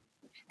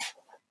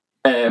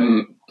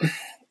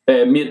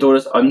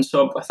Meadora's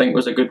Unsub, I think,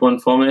 was a good one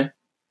for me.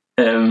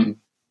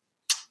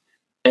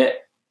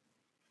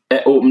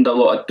 It opened a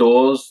lot of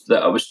doors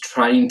that I was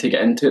trying to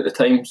get into at the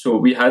time. So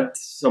we had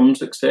some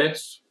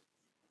success,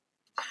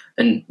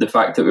 and the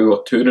fact that we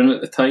were touring at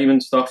the time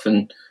and stuff,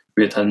 and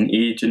we had an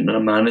agent and a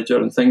manager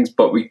and things,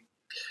 but we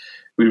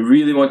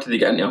really wanted to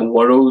get into a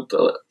world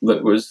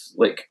that was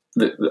like,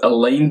 that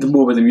aligned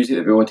more with the music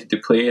that we wanted to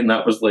play, and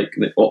that was like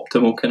the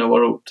Optimo kind of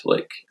world.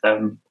 Like,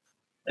 and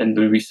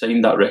when we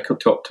signed that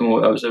record to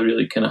Optimo, that was a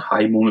really kind of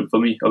high moment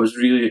for me. I was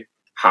really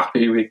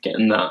happy with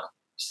getting that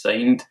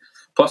signed.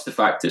 Plus the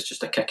fact it's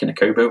just a kick in a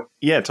cowbell.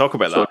 Yeah, talk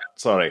about that.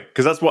 Sorry,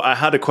 because that's what I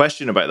had a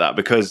question about that,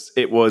 because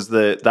it was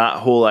that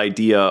whole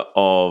idea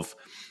of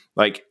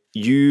like,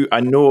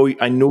 I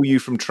know you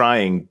from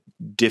trying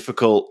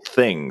difficult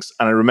things,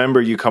 and I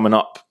remember you coming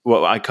up.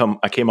 Well, I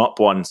came up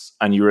once,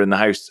 and you were in the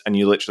house, and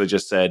you literally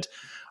just said,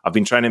 I've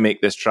been trying to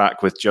make this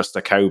track with just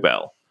a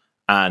cowbell,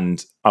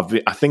 and I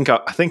think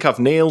I've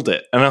nailed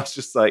it. And I was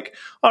just like,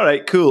 all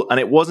right, cool. And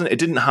it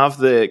didn't have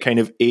the kind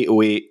of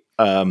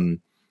 808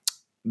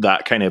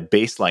 that kind of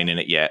bass line in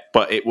it yet,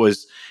 but it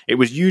was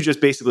you just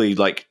basically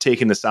like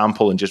taking the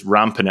sample and just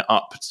ramping it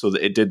up so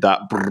that it did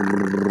that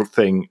brrr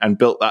thing and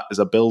built that as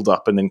a build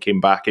up and then came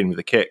back in with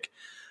a kick.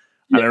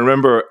 Yeah. And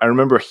I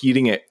remember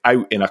hearing it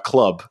out in a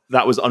club.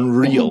 That was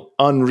unreal.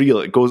 Unreal.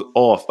 It goes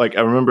off. Like,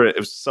 I remember it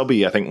was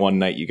Subby, I think one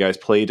night you guys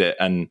played it,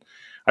 and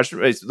I just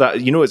realized that,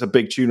 it's a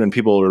big tune when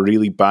people are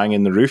really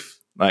banging the roof.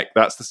 Like,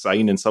 that's the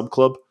sign in Sub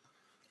Club.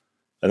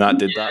 And that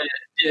did that.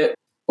 Yeah.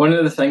 One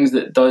of the things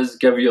that does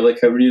give you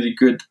like a really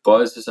good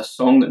buzz is a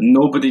song that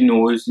nobody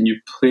knows, and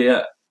you play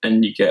it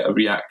and you get a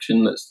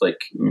reaction that's like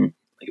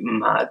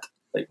mad,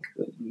 like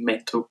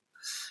mental.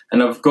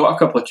 And I've got a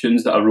couple of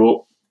tunes that I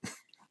wrote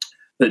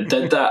that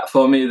did that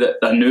for me, that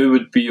I knew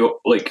would be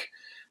like,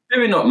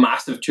 maybe not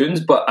massive tunes,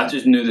 but I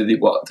just knew that they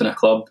worked in a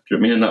club. Do you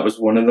know what I mean? And that was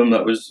one of them.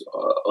 That was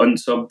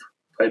Unsub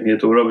by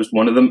Meadora was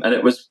one of them, and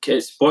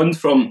it spawned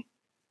from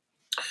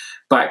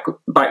back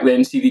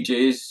then.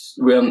 CDJs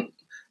weren't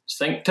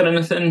synced or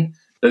anything.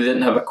 They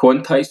didn't have a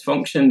quantized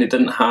function. They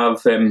didn't have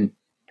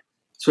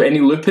so any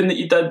looping that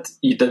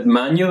you did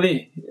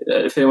manually.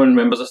 If anyone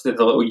remembers this, they had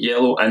a little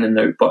yellow in and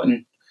out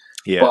button.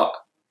 Yeah. But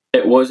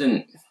it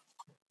wasn't.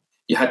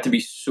 You had to be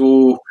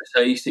so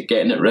precise at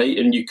getting it right,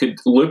 and you could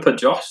loop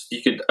adjust.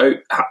 You could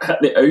hit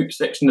the out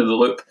section of the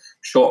loop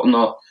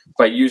shortener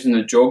by using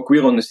the jog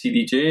wheel on the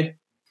CDJ.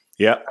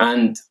 Yeah,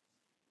 and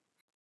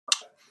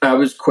I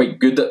was quite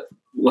good at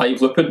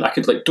live looping. I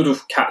could like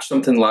catch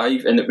something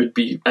live, and it would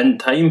be in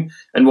time.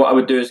 And what I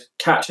would do is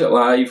catch it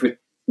live with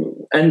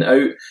in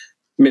out,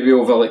 maybe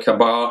over like a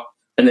bar,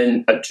 and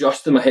then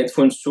adjust in my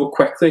headphones so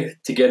quickly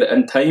to get it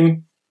in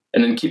time,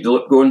 and then keep the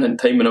loop going in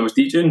time when I was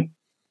DJing.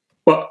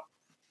 But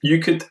you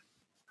could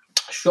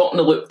shorten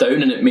the loop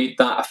down, and it made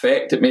that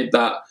effect. It made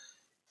that,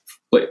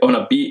 like on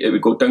a beat, it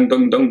would go dung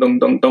dung dung dung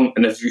dung dung,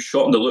 and if you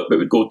shorten the loop, it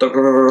would go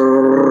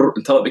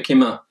until it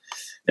became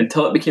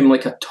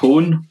like a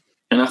tone.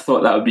 And I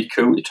thought that would be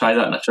cool to try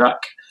that in a track.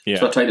 Yeah.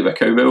 So I tried it with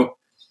cowbell.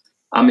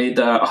 I made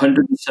a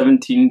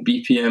 117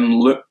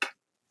 BPM loop,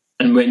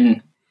 and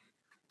when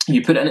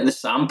you put it into the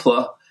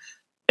sampler,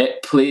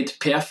 it played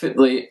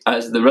perfectly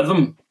as the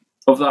rhythm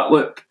of that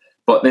loop.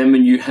 But then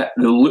when you hit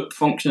the loop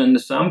function in the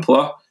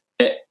sampler,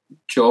 it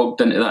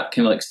jogged into that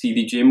kind of like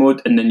CDJ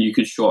mode, and then you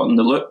could shorten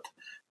the loop.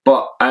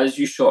 But as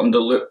you shorten the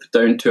loop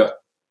down to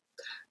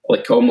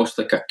almost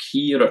like a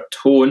key or a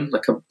tone,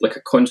 like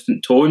a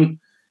constant tone,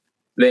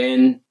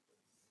 then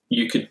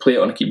you could play it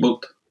on a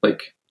keyboard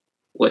like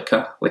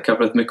a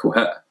rhythmical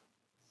hit.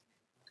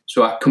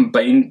 So I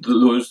combined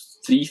those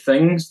three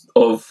things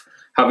of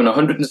having a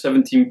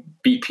 117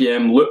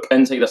 BPM loop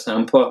inside a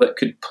sampler that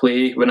could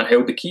play when I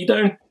held the key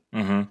down.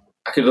 Mm-hmm.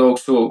 I could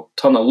also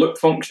turn a loop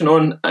function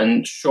on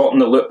and shorten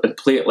the loop and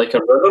play it like a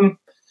rhythm.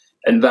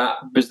 And that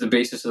was the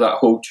basis of that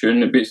whole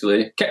tune. It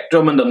basically kick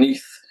drum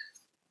underneath,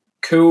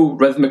 cool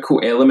rhythmical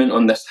element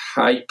on this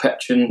high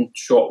pitching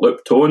short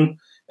loop tone.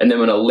 And then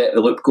when I let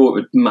the loop go, it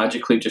would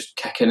magically just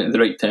kick in at the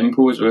right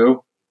tempo as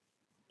well.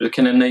 It was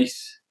kind of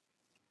nice.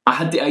 I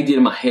had the idea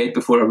in my head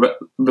before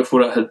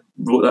I had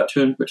wrote that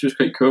tune, which was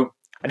quite cool.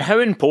 And how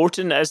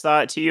important is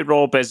that to you,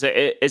 Rob? Is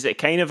it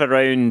kind of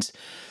around?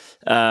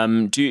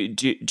 Do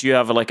you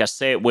have like a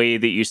set way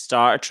that you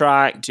start a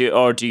track,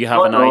 or do you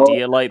have an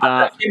idea like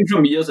that? It came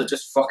from years of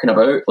just fucking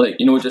about,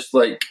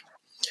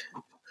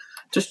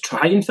 just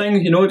trying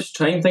things, just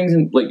trying things.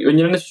 And like when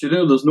you're in the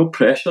studio, there's no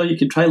pressure. You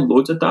can try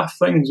loads of daft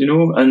things,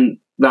 and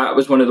that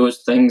was one of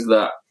those things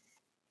that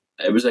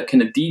it was a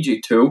kind of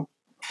DJ tool.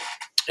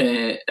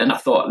 And I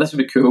thought this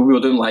would be cool. We were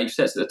doing live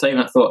sets at the time,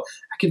 and I thought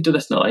I could do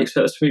this in a live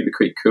set. This would be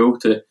quite cool.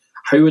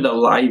 How would I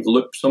live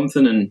loop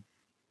something and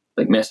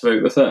like mess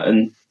about with it?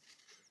 And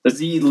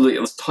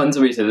there's tons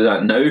of ways to do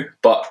that now,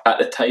 but at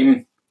the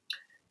time,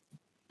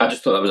 I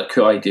just thought that was a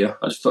cool idea.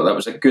 I just thought that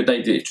was a good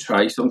idea to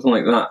try something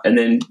like that. And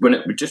then when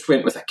it just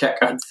went with a kick,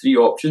 I had three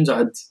options. I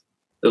had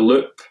the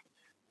loop,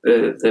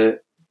 the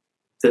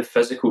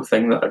physical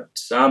thing that I'd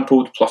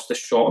sampled, plus the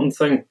shortened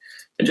thing,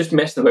 and just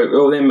messing about with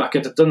all them. I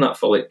could have done that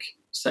for like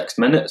 6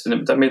 minutes,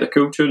 and it made a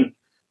cool tune.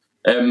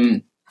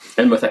 And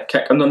with a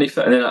kick underneath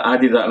it, and then I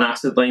added an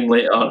acid line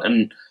later,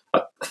 and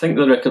I think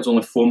the record's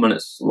only 4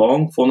 minutes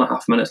long,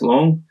 4.5 minutes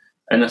long,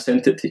 and I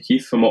sent it to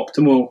Keith from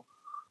Optimal,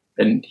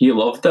 and he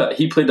loved it.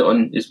 He played it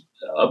on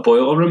a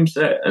Boiler Room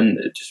set, and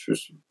it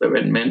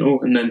went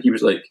mental. And then he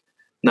was like,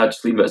 "Nah,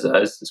 just leave it as it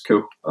is. It's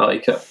cool. I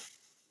like it."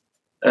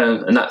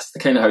 And that's the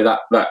kind of how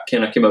that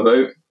kind of came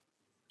about.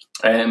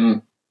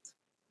 And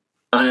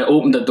it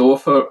opened the door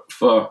for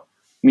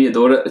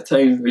Meadora at the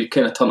time. We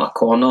kind of turned a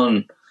corner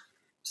and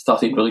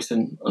started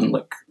releasing on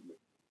like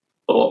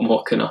a lot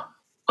more kind of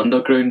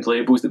underground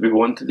labels that we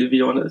wanted to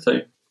be on at the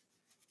time.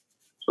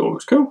 So it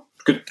was cool.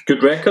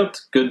 Good record.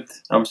 Good.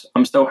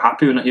 I'm still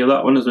happy when I hear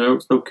that one as well.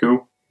 It's still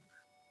cool.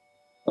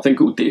 I think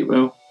it'll date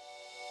well.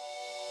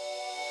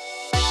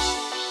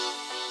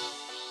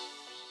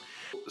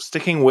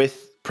 Sticking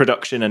with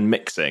production and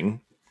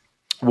mixing,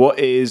 what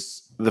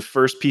is the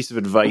first piece of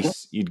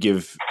advice you'd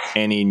give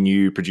any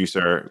new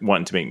producer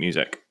wanting to make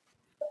music?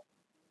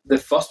 The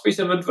first piece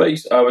of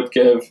advice I would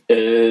give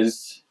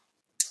is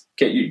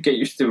get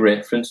used to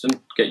referencing,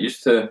 get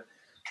used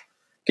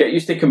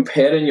to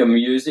comparing your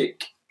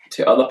music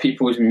to other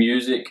people's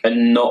music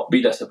and not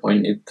be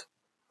disappointed.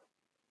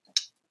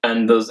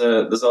 And there's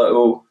a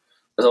little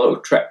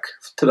trick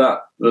to that.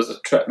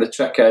 The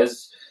trick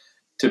is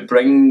to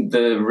bring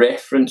the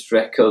reference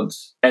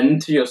records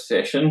into your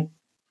session,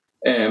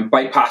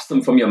 bypass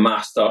them from your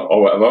master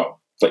or whatever,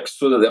 like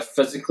so that they're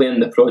physically in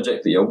the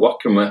project that you're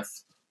working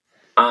with,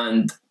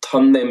 and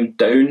turn them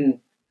down,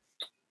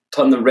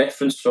 turn the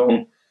reference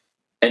song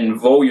in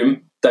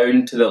volume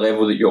down to the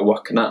level that you're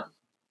working at.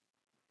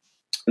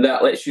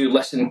 That lets you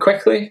listen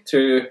quickly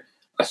to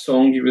a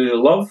song you really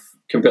love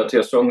compared to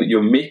a song that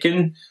you're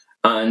making,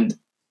 and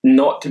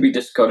not to be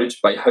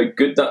discouraged by how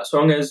good that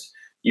song is.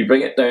 You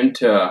bring it down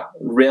to a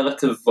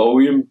relative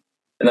volume,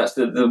 and that's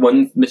the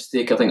one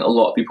mistake I think a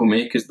lot of people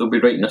make, is they'll be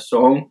writing a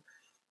song,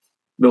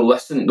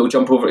 they'll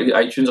jump over to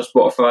iTunes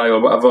or Spotify or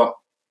whatever,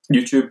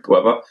 YouTube,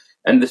 whatever,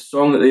 and the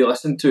song that they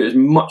listen to is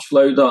much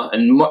louder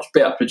and much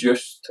better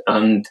produced,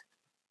 and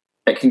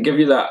it can give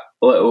you that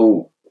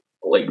little,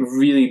 like,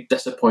 really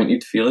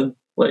disappointed feeling.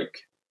 Like,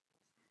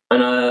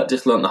 and I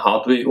just learned the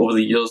hard way over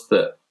the years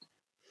that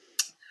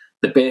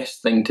the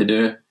best thing to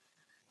do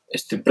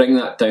is to bring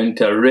that down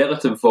to a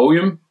relative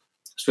volume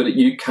so that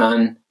you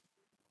can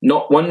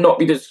not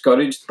be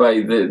discouraged by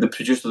the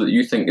producer that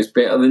you think is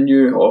better than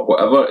you or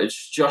whatever.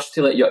 It's just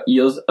to let your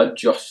ears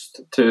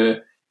adjust to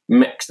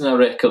mixing a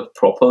record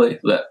properly.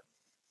 That,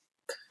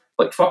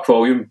 like, fuck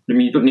volume. I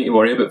mean, you don't need to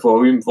worry about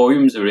volume.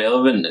 Volume's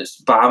irrelevant. It's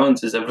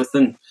balance is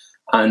everything.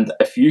 And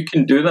if you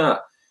can do that,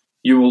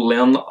 you will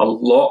learn a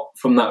lot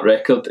from that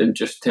record in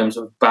just terms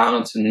of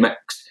balance and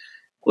mix.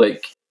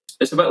 Like,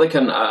 it's a bit like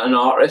an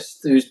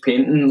artist who's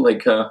painting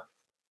like a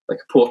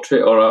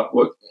portrait, or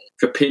if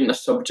you're painting a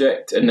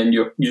subject and then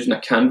you're using a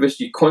canvas,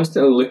 you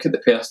constantly look at the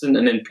person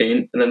and then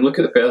paint, and then look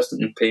at the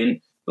person and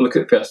paint, and look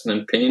at the person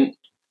and paint.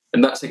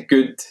 And that's a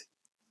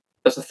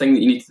thing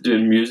that you need to do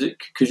in music,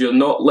 because you're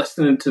not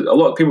listening to, a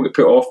lot of people get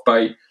put off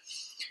by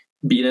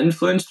being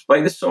influenced by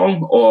the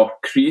song or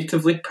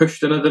creatively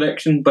pushed in a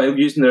direction by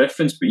using the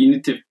reference, but you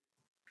need to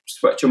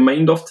switch your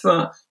mind off to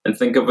that and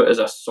think of it as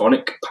a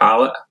sonic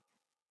palette.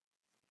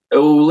 It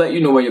will let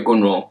you know where you're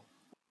going wrong.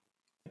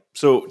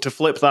 So to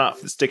flip that,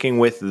 sticking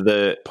with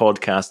the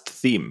podcast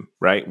theme,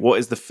 right? What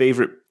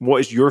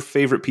is your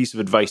favorite piece of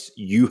advice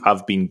you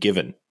have been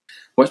given?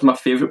 What's my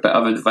favorite bit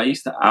of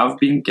advice that I've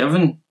been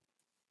given?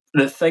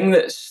 The thing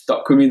that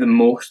stuck with me the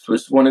most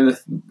was one of the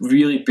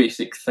really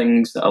basic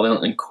things that I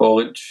learned in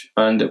college,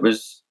 and it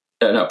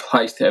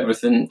applies to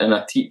everything. And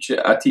I teach it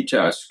at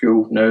a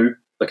school now,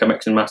 like a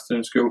mix and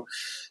mastering school.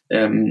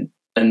 And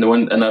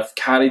I've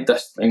carried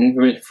this thing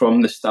with me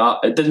from the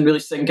start. It didn't really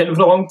sink in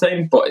for a long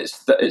time, but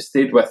it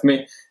stayed with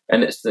me.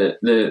 And it's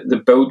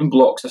the building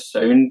blocks of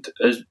sound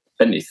is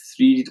into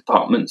three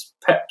departments: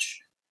 pitch,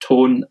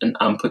 tone, and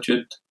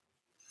amplitude.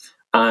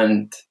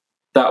 And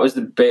that was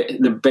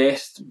the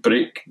best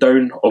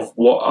breakdown of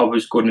what I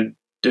was going to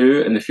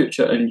do in the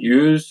future and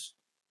use.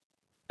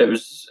 It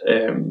was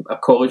a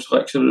college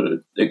lecturer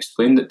that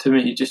explained it to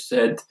me. He just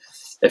said,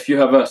 if you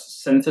have a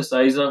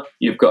synthesizer,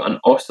 you've got an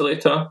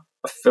oscillator,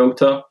 a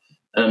filter,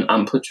 and an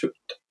amplitude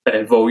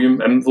volume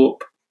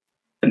envelope.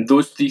 And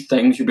those three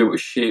things you'll be able to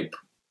shape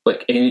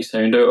like any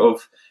sound out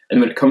of.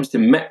 And when it comes to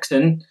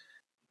mixing,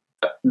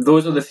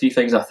 those are the three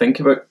things I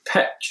think about.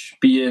 Pitch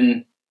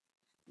being,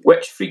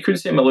 which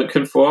frequency am I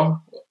looking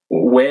for?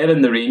 Where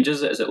in the range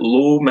is it? Is it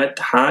low, mid,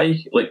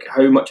 high? Like,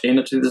 how much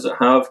energy does it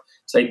have?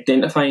 It's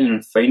identifying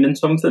and finding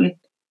something.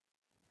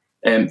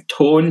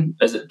 Tone,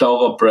 is it dull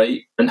or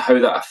bright? And how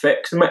that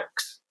affects the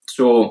mix.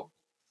 So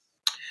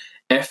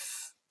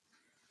if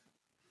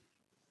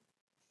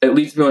it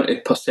leads me on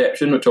to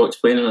perception, which I'll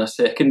explain in a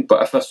second,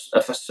 but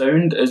if a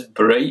sound is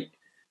bright,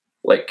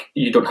 like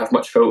you don't have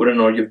much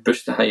filtering or you've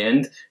pushed the high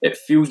end, it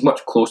feels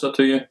much closer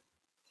to you.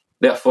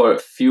 Therefore,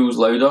 it feels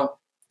louder.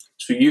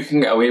 So you can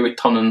get away with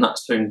turning that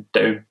sound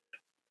down.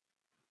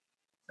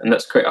 And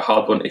that's quite a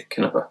hard one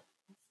to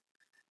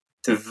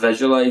to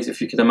visualise,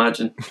 if you can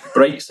imagine.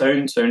 Bright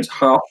sounds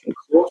harsh and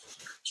close,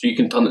 so you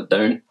can turn it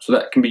down. So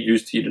that can be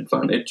used to your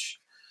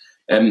advantage.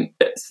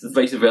 It's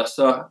vice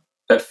versa.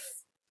 If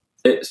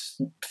it's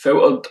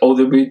filtered all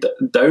the way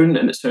down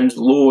and it sounds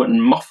low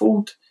and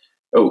muffled,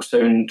 it will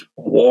sound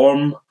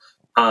warm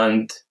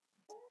and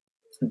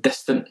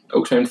distant. It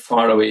will sound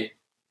far away.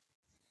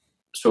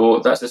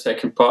 So that's the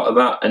second part of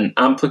that. And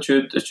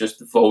amplitude is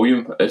just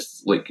volume.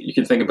 It's like, you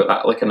can think about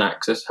that like an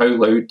axis, how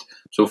loud.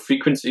 So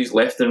frequencies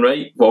left and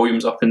right,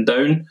 volumes up and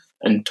down,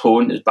 and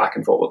tone is back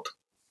and forward.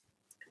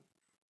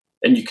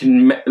 And you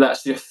can,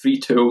 that's your three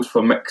tools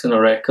for mixing a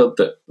record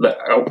that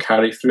I'll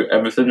carry through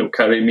everything. It'll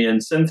carry me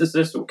in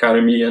synthesis, it'll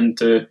carry me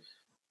into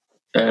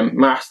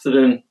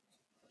mastering,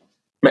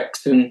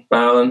 mixing,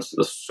 balance.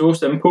 They're so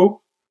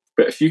simple,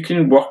 but if you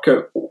can work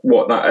out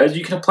what that is,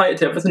 you can apply it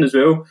to everything as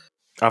well.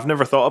 I've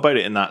never thought about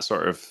it in that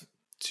sort of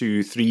to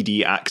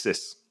 3D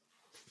axis.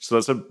 So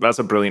that's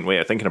a brilliant way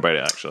of thinking about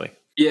it, actually.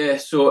 Yeah,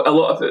 so a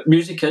lot of it,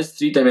 music is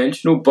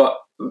 3-dimensional, but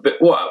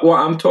what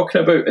I'm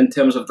talking about in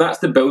terms of that's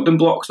the building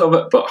blocks of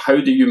it, but how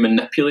do you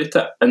manipulate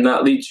it? And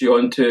that leads you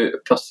on to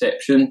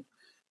perception.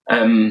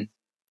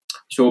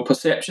 So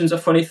perception's a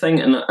funny thing,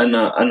 and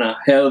I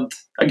heard,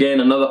 again,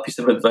 another piece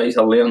of advice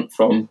I learned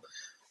from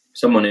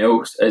someone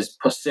else is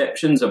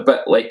perception's a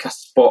bit like a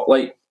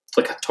spotlight,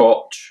 like a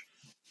torch,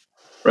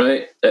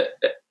 right?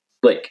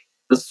 Like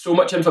there's so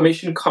much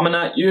information coming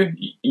at you,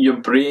 your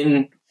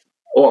brain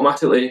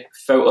automatically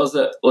filters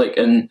it. Like,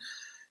 and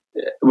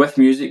with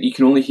music, you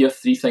can only hear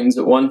 3 things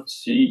at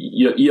once.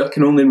 Your ear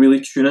can only really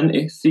tune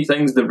into 3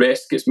 things. The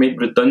rest gets made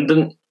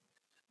redundant,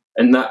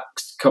 and that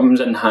comes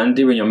in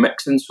handy when you're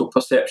mixing. So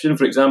perception,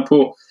 for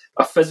example,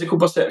 a physical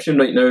perception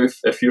right now,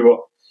 if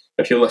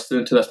you're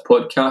listening to this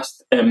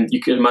podcast, you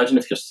can imagine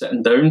if you're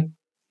sitting down,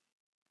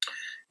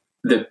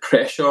 the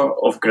pressure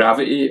of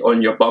gravity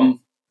on your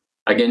bum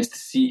against the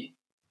seat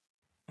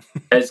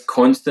is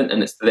constant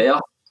and it's there.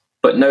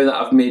 But now that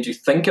I've made you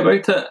think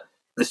about it,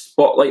 the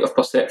spotlight of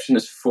perception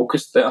is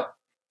focused there.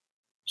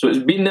 So it's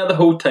been there the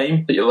whole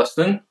time that you're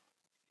listening.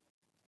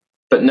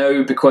 But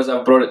now, because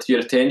I've brought it to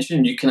your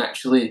attention, you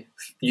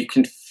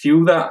can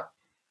feel that,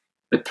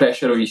 the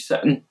pressure of you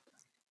sitting.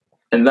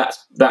 And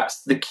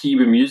that's the key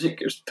with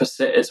music.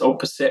 It's all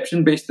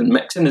perception based, and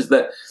mixing is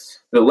that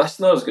the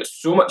listener's got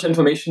so much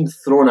information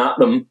thrown at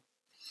them,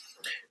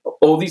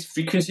 all these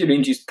frequency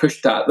ranges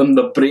pushed at them,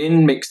 the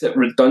brain makes it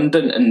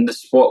redundant, and the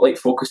spotlight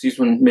focuses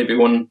on maybe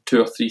 1,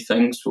 2 or 3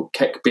 things, so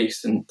kick,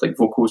 bass and like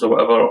vocals or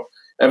whatever.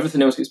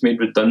 Everything else gets made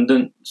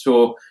redundant.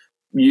 So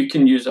you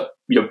can use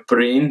your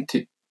brain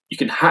you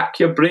can hack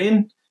your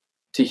brain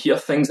to hear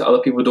things that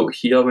other people don't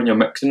hear when you're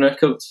mixing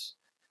records.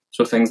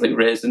 So things like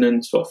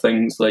resonance, or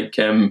things like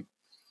a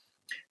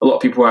lot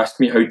of people ask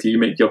me, how do you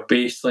make your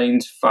bass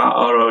lines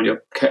fatter or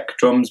your kick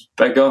drums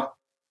bigger?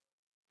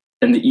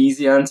 And the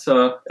easy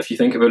answer, if you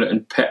think about it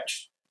in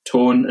pitch,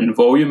 tone and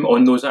volume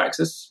on those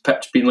axes,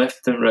 pitch being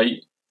left and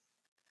right,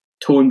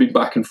 tone being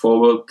back and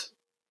forward,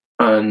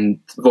 and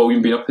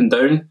volume being up and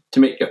down, to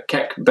make your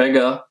kick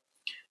bigger,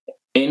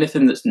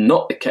 anything that's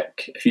not the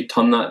kick, if you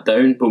turn that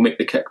down, will make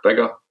the kick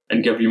bigger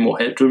and give you more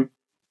headroom.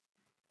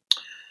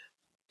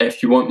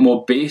 If you want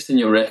more bass in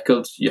your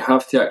records, you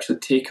have to actually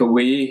take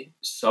away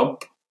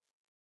sub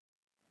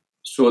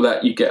so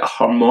that you get a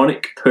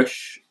harmonic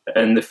push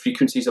in the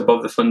frequencies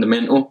above the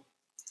fundamental.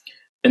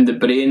 And the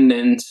brain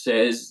then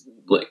says,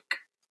 like,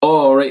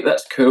 oh, right,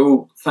 that's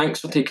cool.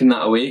 Thanks for taking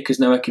that away, because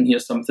now I can hear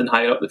something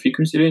higher up the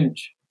frequency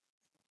range.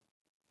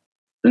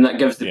 And that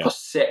gives the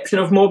perception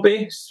of more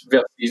bass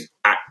versus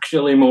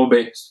actually more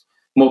bass.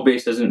 More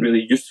bass isn't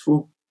really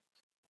useful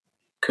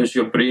because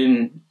your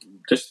brain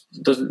just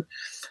doesn't...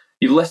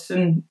 You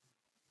listen...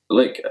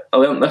 Like, I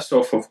learnt this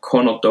off of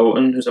Connor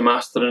Dalton, who's a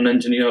mastering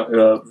engineer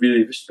who I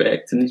really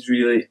respect, and he's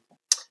really,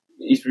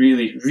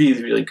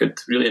 really good,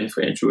 really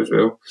influential as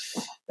well.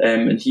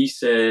 And he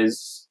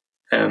says,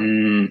 I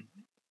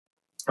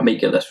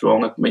might get this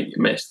wrong, I might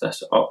mess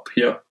this up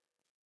here,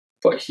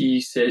 but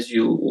he says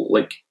you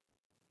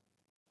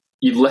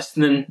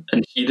listening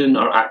and hearing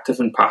are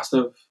active and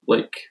passive,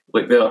 like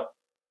they're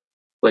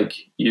like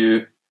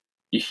you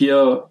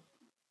hear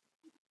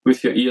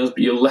with your ears, but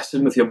you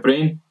listen with your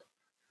brain.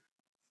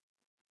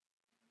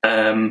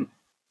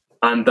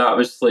 And that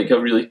was like a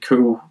really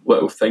cool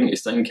little thing to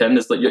sink in,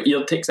 is that your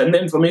ear takes in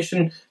the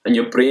information and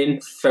your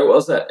brain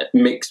filters it. It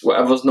makes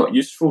whatever's not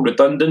useful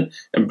redundant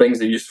and brings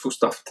the useful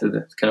stuff to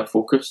the kind of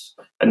focus.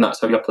 And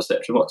that's how your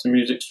perception works in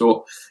music.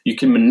 So you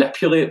can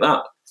manipulate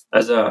that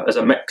as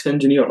a mix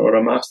engineer or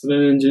a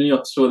mastering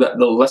engineer so that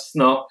the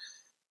listener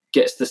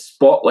gets the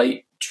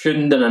spotlight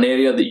tuned in an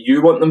area that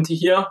you want them to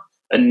hear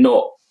and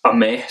not a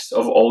mess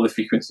of all the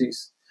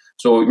frequencies.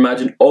 So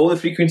imagine all the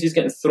frequencies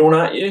getting thrown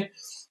at you,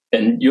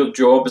 and your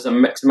job as a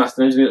mix and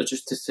master engineer is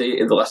just to say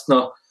to the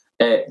listener,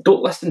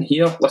 don't listen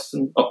here,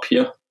 listen up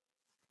here.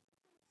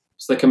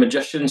 It's like a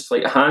magician's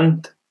sleight of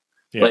hand.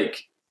 Yeah.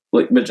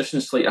 Like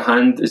magician's sleight of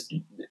hand is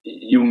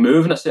you'll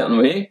move in a certain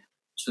way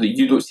so that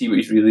you don't see what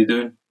he's really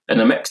doing.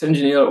 And a mix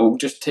engineer will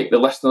just take the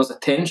listener's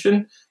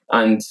attention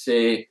and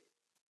say,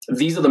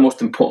 these are the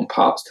most important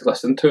parts to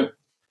listen to.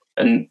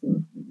 And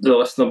the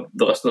listener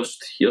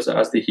just hears it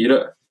as they hear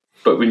it.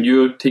 But when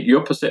you take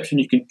your perception,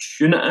 you can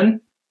tune it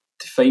in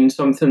to find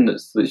something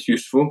that's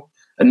useful.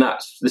 And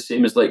that's the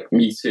same as like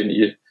me saying to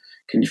you,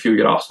 can you feel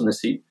your arse on the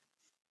seat?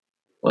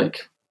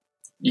 Like,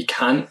 you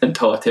can't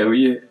until I tell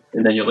you.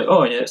 And then you're like,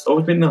 oh yeah, it's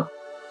always been there.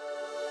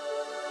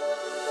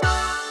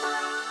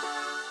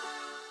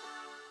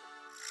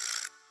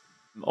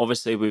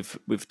 Obviously,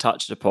 we've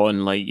touched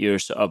upon like your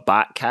sort of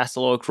back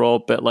catalogue,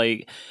 Rob, but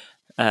like,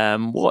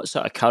 what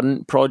sort of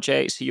current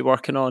projects are you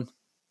working on?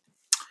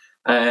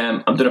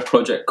 I'm doing a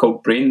project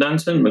called Brain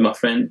Dancing with my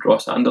friend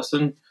Ross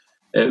Anderson.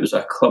 It was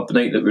a club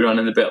night that we ran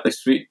in the Berkeley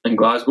Suite in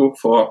Glasgow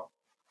for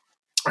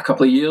a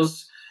couple of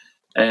years.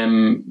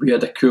 We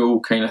had a cool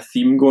kind of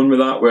theme going with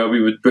that, where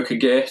we would book a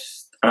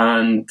guest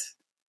and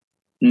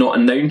not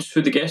announce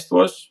who the guest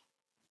was.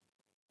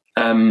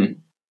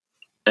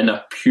 in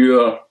a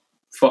pure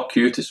fuck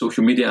you to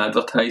social media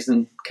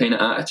advertising kind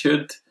of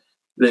attitude.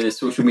 The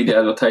social media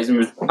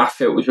advertising I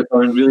felt was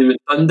becoming really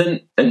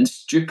redundant and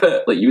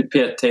stupid. Like, you would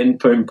pay a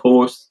 £10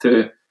 post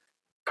to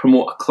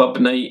promote a club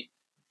night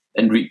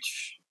and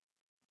reach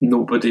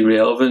nobody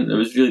relevant. It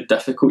was really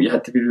difficult. You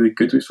had to be really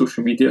good with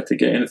social media to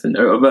get anything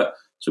out of it.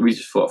 So we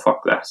just thought,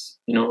 fuck this.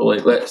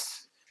 Like,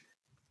 let's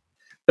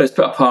put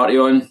a party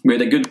on. We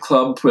had a good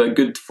club with a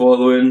good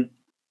following.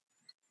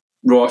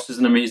 Ross is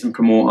an amazing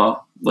promoter.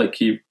 Like,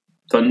 he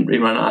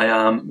ran I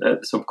Am at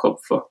the sub club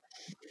for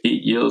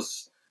 8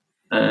 years.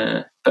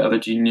 Bit of a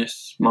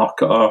genius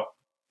marketer.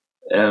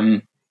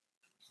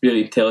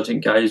 Really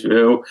intelligent guy as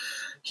well.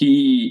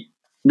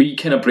 We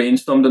kind of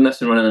brainstormed on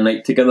this and running a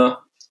night together.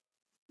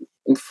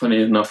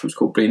 Funny enough, it was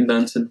called Brain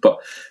Dancing, but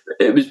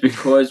it was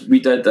because we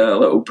did a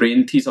little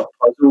brain teaser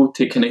puzzle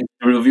to kind of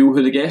reveal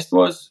who the guest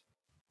was.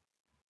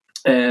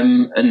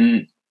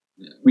 And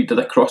we did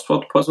a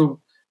crossword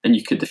puzzle, and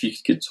if you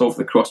could solve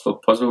the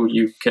crossword puzzle,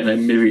 you kind of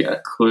maybe get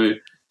a clue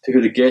to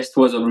who the guest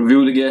was or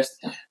reveal the guest.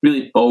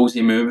 Really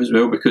ballsy move as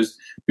well, because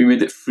we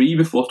made it free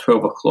before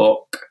 12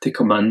 o'clock to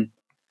come in.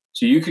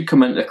 So you could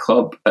come into the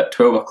club at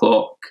 12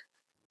 o'clock,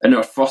 and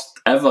our first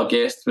ever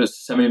guest was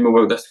Simi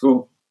Mobile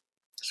Disco.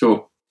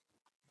 So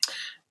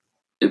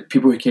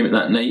people who came in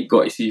that night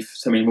got to see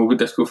Simi Mobile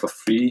Disco for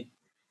free,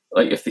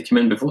 like if they came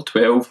in before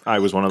 12. I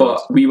was one of those.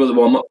 But we were the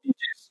warm-up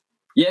DJs.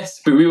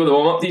 Yes, but we were the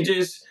warm-up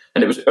DJs,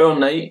 and it was our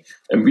night,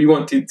 and we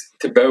wanted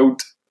to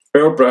build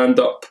our brand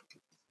up.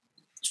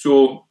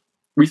 So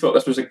we thought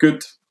this was a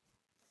good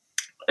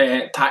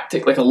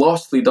tactic, like a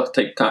loss leader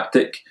type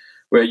tactic,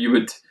 where you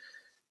would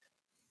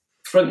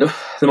front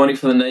the money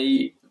for the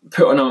night,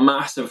 put on a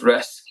massive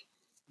risk.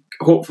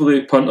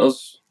 Hopefully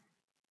punters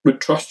would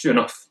trust you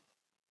enough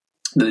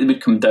that they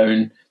would come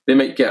down. They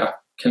might get a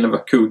kind of a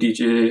cool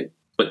DJ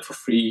like for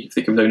free if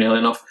they come down early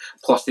enough.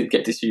 Plus they'd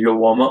get to see your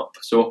warm up.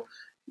 So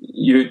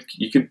you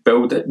could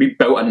build it. We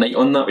built a night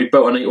on that. We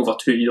built a night over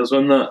 2 years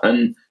on that,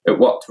 and it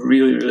worked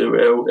really, really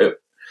well.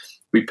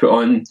 We put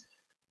on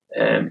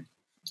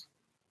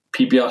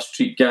PBR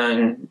Street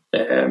Gang,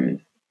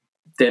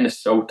 Dennis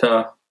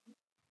Salter,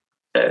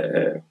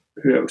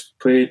 who else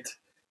played?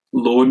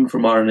 Lone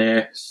from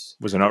RNS.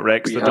 Was it not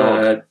Rex the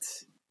Dog? Had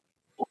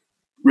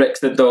Rex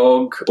the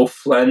Dog,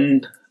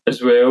 O'Flynn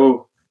as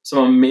well.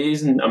 Some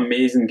amazing,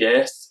 amazing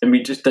guests, and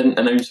we just didn't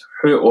announce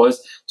who it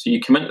was. So you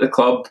come into the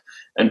club,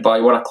 and by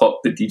 1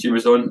 o'clock the DJ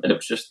was on, and it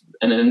was just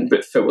and then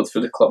filtered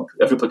through the club.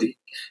 Everybody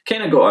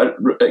kind of got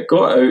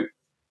out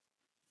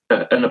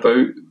and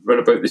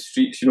about the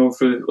streets,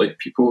 through like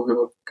people who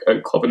were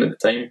out clubbing at the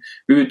time.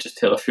 We would just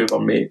tell a few of our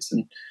mates,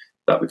 and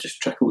that would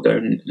just trickle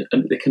down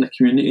into the kind of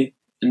community.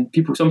 And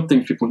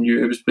sometimes people knew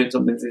who was playing,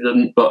 sometimes they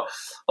didn't. But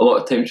a lot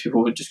of times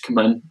people would just come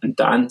in and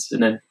dance,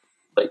 and then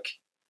like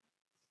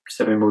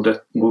Simi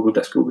Mobile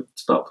Disco would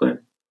start playing.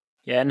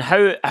 Yeah, and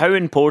how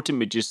important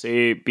would you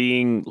say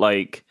being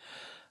like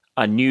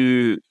a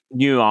new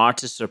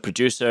artist or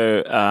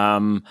producer,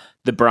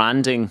 the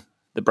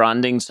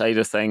branding side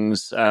of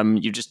things?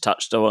 You just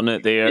touched on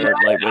it there. Yeah,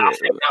 I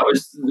think that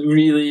was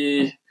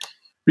really,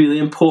 really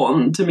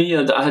important to me.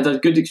 I had a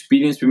good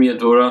experience with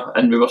Miadora,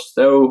 and we were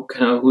still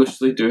kind of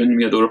loosely doing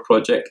Miadora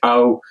project.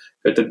 Al,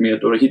 who did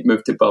Miadora, he'd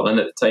moved to Berlin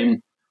at the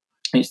time.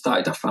 He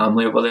started a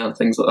family over there and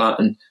things like that,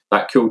 and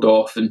that cooled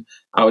off, and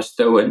I was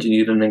still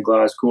engineering in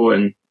Glasgow,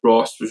 and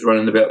Ross was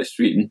running the Berkeley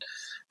Street and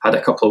had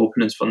a couple of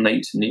openings for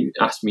nights, and he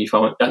asked me if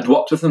I'd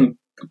worked with him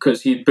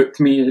because he'd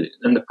booked me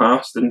in the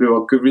past, and we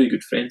were really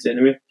good friends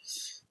anyway,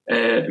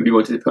 and we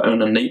wanted to put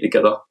on a night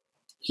together.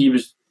 He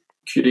was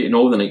curating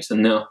all the nights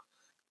in there,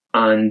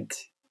 and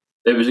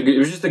it was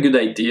just a good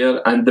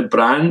idea. And the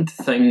brand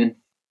thing,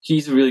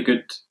 he's a really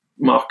good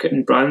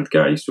marketing brand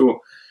guy,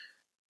 so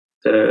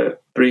the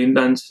Brain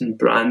Dancing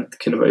brand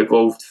kind of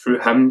evolved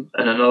through him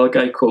and another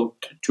guy called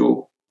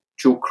Joe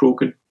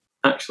Krogan,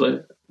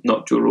 actually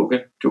not Joe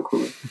Rogan, Joe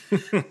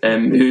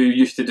Krogan, who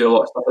used to do a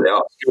lot of stuff at the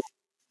art school,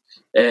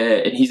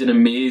 and he's an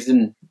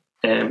amazing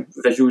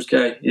visuals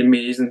guy,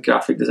 amazing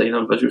graphic designer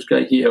and visuals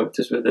guy. He helped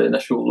us with the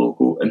initial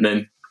logo, and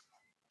then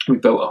we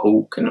built a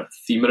whole kind of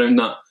theme around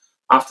that.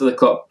 After the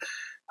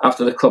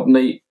club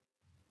night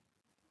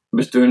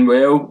was doing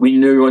well, we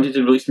knew we wanted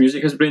to release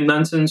music as Brain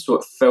Dancing, so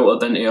it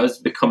filtered into us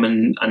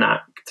becoming an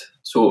act.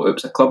 So it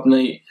was a club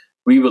night,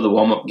 we were the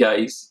warm-up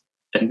guys,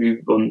 and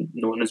we were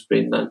known as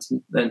Brain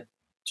Dancing then.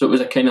 So it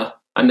was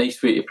a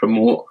nice way to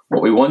promote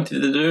what we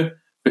wanted to do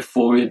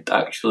before we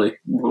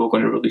were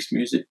going to release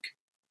music.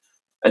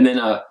 And then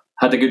I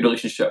had a good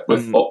relationship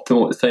with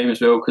Optimo at the time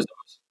as well, because I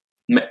was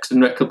mixing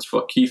records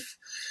for Keith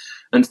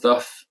and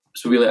stuff.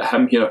 So we let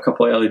him hear a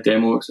couple of early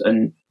demos,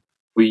 and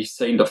we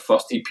signed our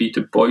first EP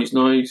to Boys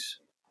Noise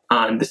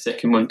and the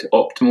second one to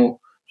Optimo.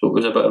 So it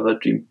was a bit of a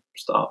dream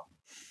start.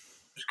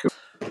 It was cool.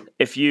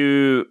 If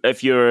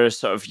you're a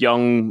sort of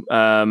young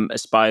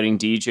aspiring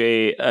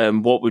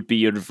DJ, what would be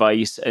your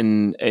advice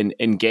in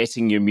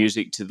getting your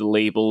music to the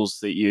labels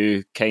that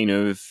you kind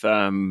of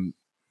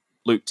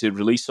look to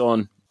release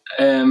on?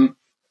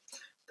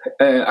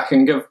 I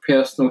can give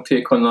personal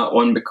take on that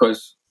one,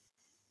 because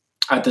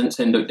I didn't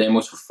send out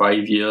demos for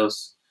 5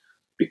 years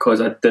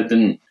because I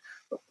didn't.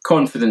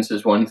 Confidence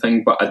is one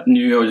thing, but I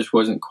knew I just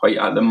wasn't quite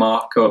at the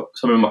mark of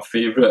some of my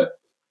favourite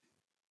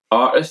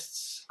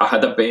artists. I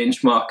had a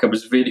benchmark. I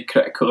was very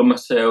critical of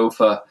myself.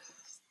 I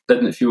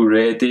didn't feel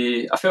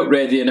ready. I felt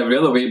ready in every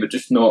other way, but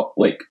just not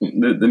like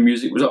the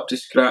music was up to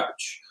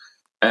scratch.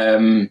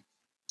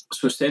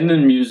 So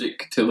sending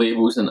music to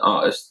labels and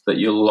artists that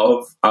you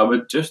love, I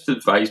would just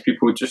advise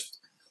people, just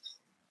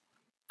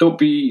don't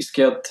be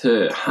scared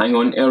to hang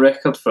on to a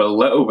record for a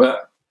little bit.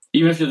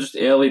 Even if you're just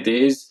early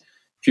days,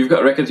 if you've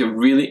got a record you're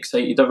really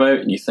excited about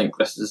and you think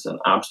this is an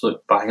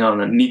absolute banger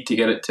and I need to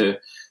get it to,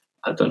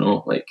 I don't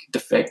know, like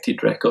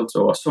Defected Records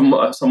or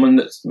someone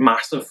that's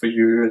massive for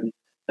you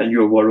and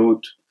your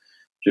world,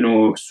 you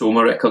know,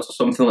 Soma Records or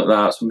something like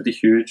that, somebody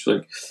huge,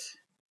 like,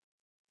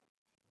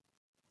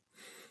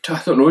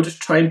 I don't know,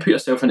 just try and put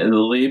yourself into the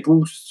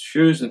label's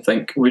shoes and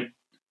think,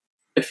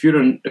 if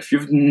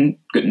you've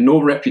got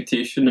no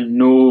reputation and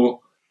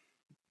no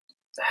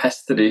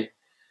history,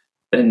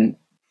 then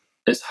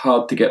it's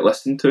hard to get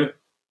listened to.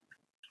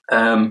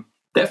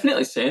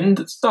 Definitely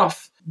send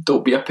stuff.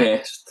 Don't be a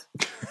pest.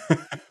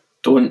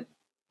 Don't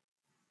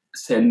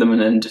send them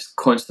and then just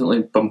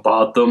constantly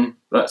bombard them.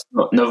 That's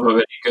never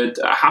very good.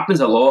 It happens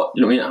a lot.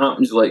 You know what I mean? It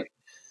happens, like,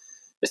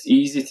 it's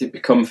easy to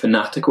become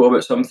fanatical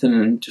about something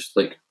and just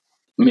like,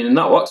 I mean, and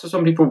that works for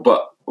some people,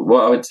 but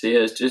what I would say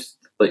is just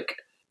like,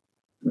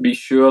 be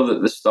sure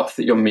that the stuff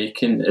that you're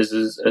making is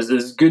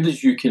as good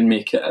as you can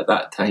make it at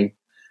that time.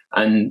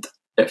 And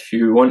if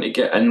you want to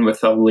get in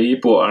with a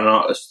label or an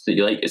artist that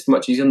you like, it's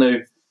much easier now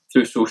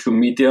through social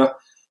media,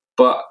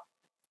 but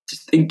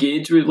just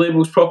engage with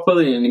labels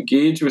properly and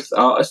engage with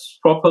artists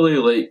properly.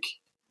 Like,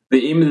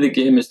 the aim of the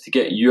game is to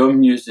get your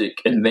music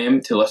and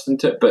them to listen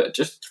to it, but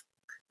just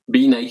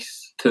be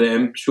nice to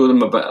them, show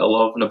them a bit of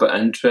love and a bit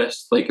of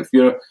interest. Like, if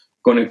you're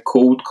going to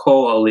cold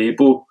call a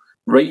label,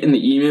 write in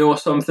the email or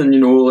something, you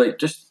know, like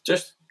just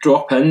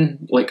drop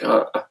in like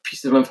a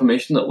piece of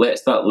information that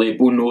lets that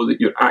label know that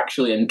you're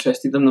actually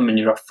interested in them and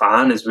you're a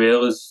fan as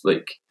well as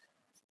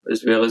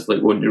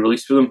wanting to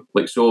release for them.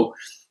 Like, so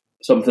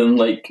something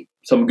like,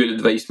 some good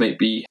advice might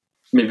be,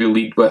 maybe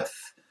lead with,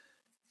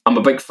 I'm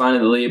a big fan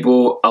of the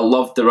label. I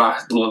loved the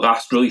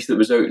last release that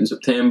was out in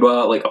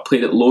September. Like, I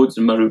played it loads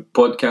in my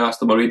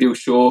podcast, on my radio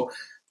show.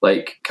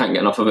 Like, can't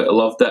get enough of it. I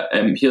loved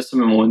it. Here's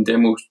some of my own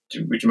demos.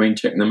 Would you mind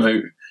checking them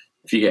out?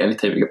 If you get any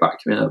time to get back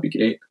to me, that'd be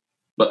great.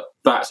 But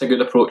that's a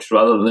good approach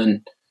rather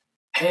than,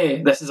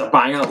 hey, this is a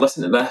banger,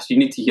 listen to this, you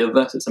need to hear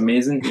this, it's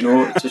amazing. You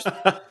know, it's just,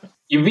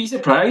 you'd be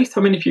surprised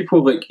how many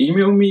people like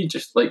email me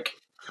just like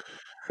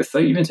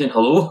without even saying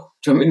hello.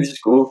 Do you want me to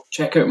just go,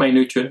 check out my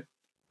new tune?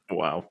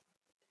 Wow.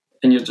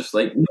 And you're just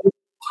like, no.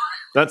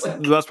 That's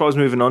what I was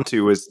moving on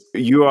to, was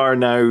you are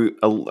now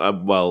a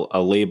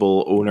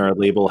label owner, a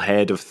label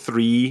head of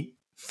three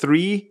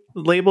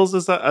labels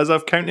as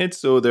I've counted.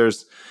 So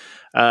there's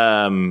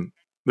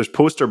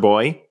Poster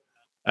Boy,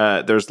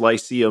 there's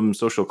Lyceum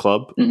Social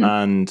Club, mm-hmm.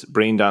 and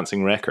Brain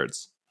Dancing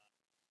Records.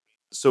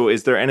 So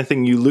is there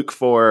anything you look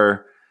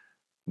for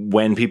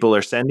when people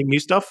are sending you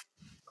stuff?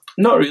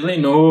 Not really,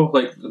 no.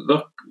 Like,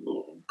 the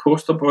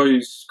Poster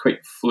Boy's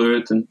quite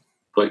fluid and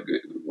like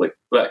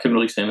that can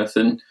release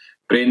anything.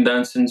 Brain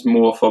Dancing's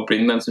more for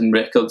Brain Dancing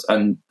Records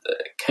and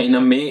kind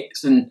of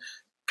mates and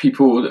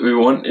people that we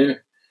want to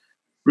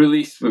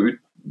release. We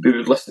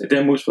would listen to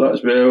demos for that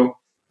as well.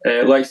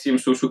 Lyceum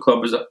Social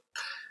Club is a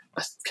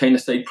kind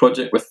of side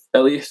project with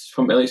Elias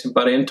from Elias and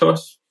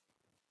Barrientos,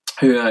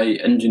 who I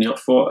engineer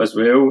for as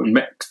well and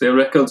mix their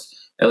records.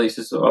 Elias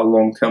is a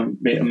long-term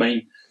mate of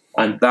mine,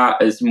 and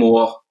that is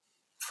more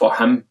for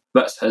him.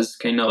 That's his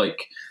kind of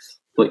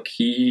like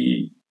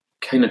he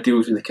kind of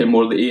deals with the kind of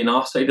more the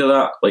A&R side of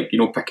that, like, you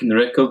know, picking the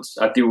records.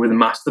 I deal with the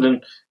mastering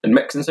and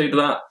mixing side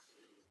of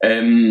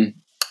that.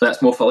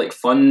 That's more for like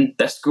fun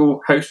disco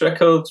house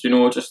records, you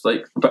know, just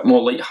like a bit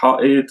more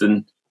light-hearted,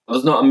 and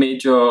there's not a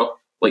major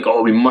like,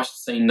 oh, we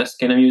must sign this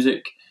kind of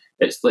music.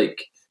 It's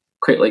like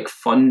quite like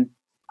fun,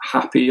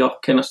 happier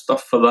kind of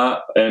stuff for that.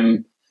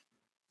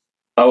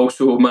 I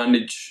also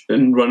manage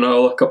and run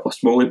a couple of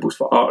small labels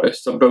for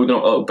artists. I'm building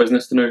up a little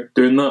business now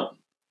doing that,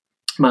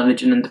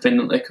 managing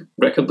independent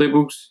record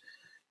labels.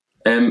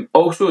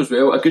 Also as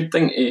well, a good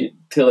thing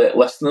to let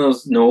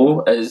listeners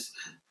know is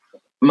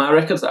my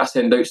records that I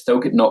send out still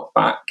get knocked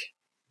back.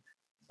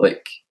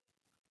 Like,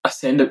 I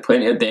send out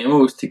plenty of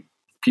demos to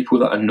people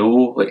that I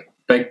know, like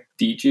big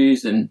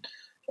DJs and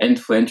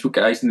influential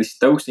guys, and they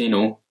still say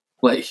no.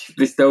 Like,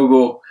 they still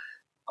go,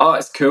 oh,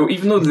 it's cool.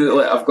 Even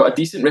though I've got a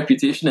decent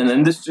reputation in the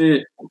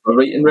industry for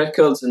writing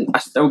records, and I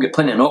still get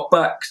plenty of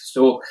knockbacks.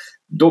 So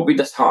don't be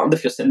disheartened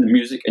if you're sending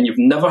music and you've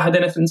never had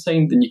anything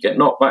signed and you get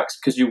knockbacks,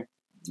 because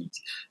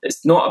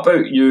it's not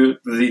about you,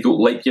 they don't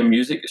like your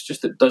music, it's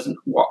just it doesn't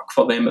work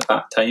for them at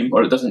that time,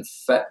 or it doesn't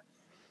fit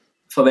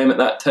for them at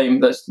that time.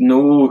 There's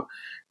no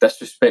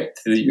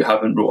disrespect to that you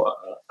haven't wrote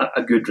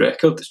a good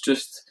record. It's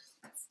just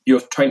you're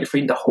trying to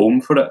find a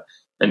home for it,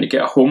 and to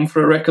get a home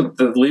for a record,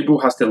 the label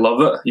has to love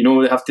it. You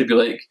know, they have to be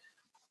like,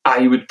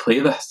 I would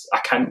play this, I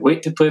can't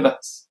wait to play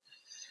this.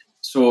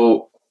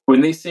 So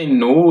when they say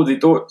no, they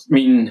don't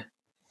mean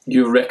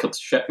your record's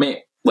shit,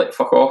 mate. Like,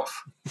 fuck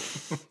off.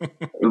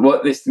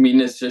 What they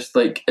mean is just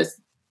like, it's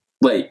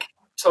like,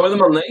 some of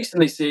them are nice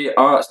and they say,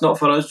 it's not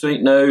for us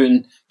right now,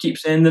 and keep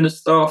sending us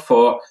stuff,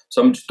 or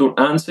some just don't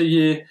answer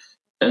you.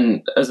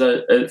 And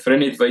for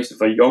any advice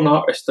of a young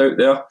artist out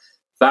there,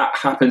 that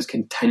happens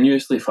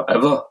continuously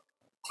forever.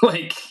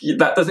 Like,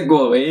 that doesn't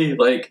go away.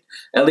 Like,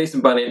 at least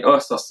in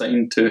Barrientos are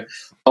signed to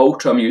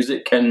Ultra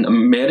Music in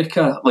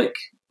America, like,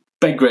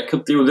 big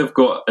record deal they've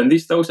got, and they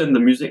still send the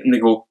music and they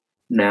go,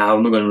 nah,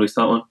 I'm not going to release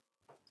that one.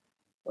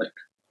 Like,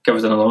 give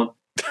us another one.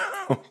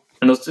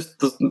 And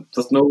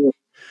there's no,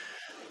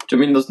 do you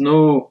mean there's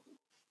no,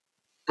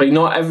 like,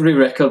 not every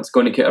record's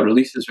going to get a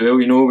release as well,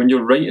 you know? When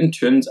you're writing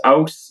tunes,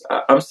 I'm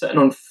sitting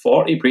on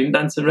 40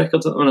 Braindancing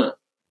records at the minute.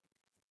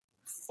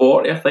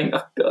 40, I think,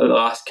 at the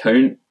last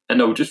count.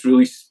 And I'll just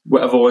release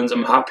whatever ones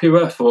I'm happy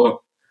with,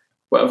 or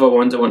whatever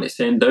ones I want to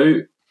send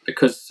out,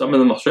 because some of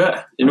them are shit,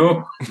 you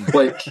know?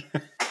 Like,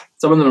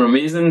 some of them are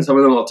amazing, some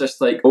of them are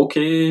just like,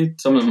 okay,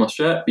 some of them are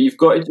shit. But you've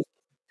got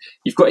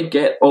to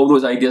get all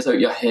those ideas out of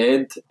your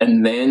head,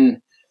 and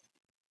then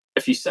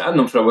if you sit on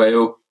them for a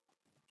while,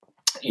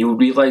 you'll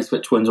realise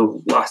which ones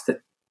will last the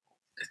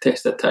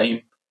test of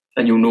time,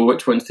 and you'll know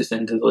which ones to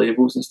send to the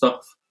labels and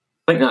stuff.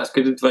 I think that's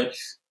good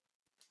advice.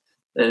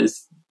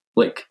 Is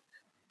like,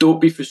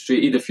 don't be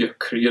frustrated if your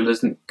career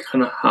isn't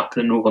kind of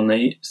happening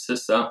overnight. It's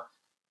a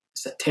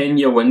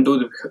 10-year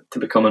window to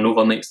become an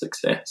overnight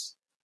success.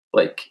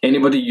 Like,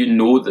 anybody you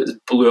know that's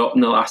blew up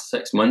in the last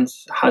 6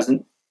 months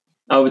hasn't.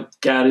 I would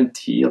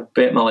guarantee, I'll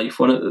bet my life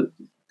on it, that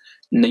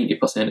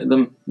 90% of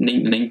them,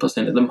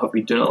 99% of them have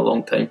been doing it a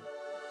long time.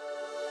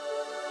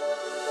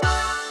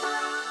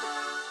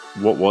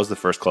 What was the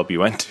first club you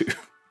went to?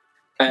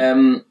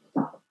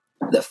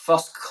 The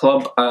first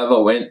club I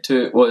ever went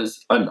to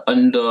was an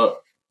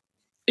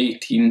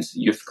under-18s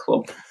youth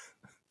club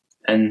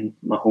in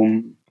my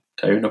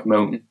hometown of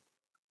Milton.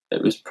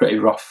 It was pretty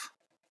rough.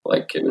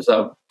 Like, it was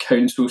a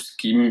council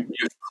scheme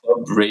youth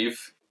club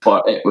rave,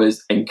 but it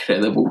was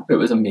incredible. It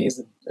was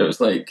amazing. It was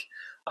like,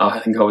 I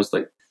think I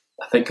might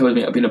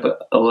have been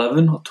about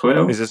 11 or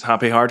 12. Is this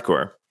happy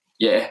hardcore?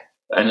 Yeah,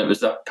 and it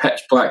was a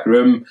pitch black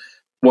room,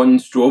 one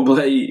strobe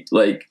light,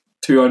 like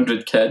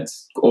 200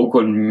 kids all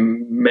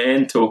going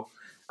mental,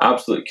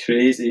 absolutely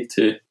crazy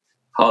to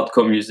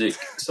hardcore music.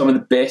 Some of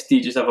the best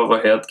DJs I've ever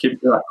heard came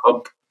to that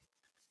club.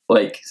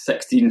 Like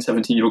 16,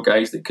 17-year-old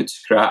guys that could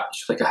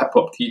scratch like a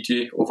hip-hop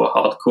DJ over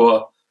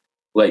hardcore.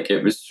 Like,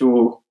 it was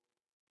so...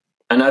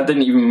 And I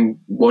didn't even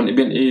want to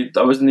be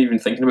I wasn't even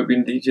thinking about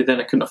being a DJ then.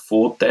 I couldn't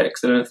afford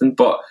decks or anything,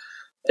 but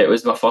it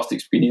was my first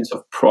experience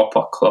of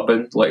proper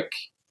clubbing, like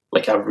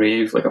a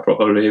rave, like a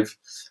proper rave.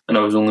 And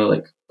I was only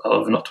like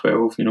 11 or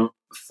 12, you know.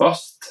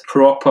 First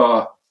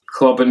proper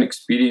clubbing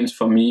experience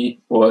for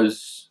me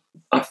was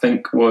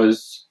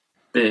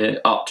the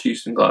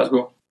Archies in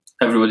Glasgow.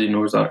 Everybody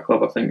knows that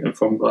club, I think, and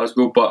from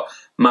Glasgow. But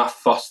my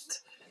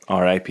first...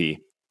 R.I.P.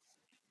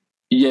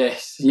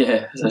 Yes,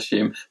 yeah, it's a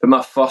shame. But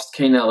my first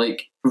kind of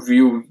like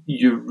real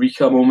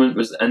eureka moment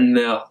was in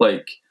there.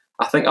 Like,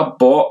 I think I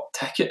bought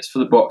tickets for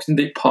the Boxing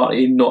Day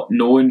party not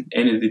knowing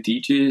any of the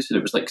DJs. And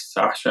it was like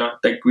Sasha,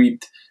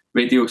 Digweed,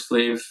 Radio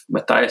Slave,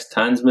 Matthias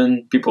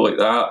Tansman, people like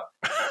that.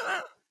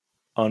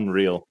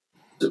 Unreal.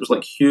 It was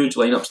like huge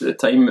lineups at the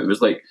time. It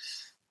was like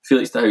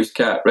Felix the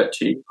Housecat,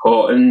 Richie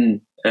Houghton,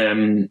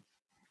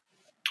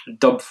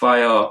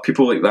 Dubfire,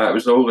 people like that. It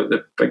was all like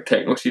the big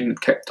techno scene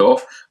had kicked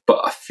off,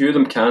 but a few of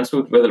them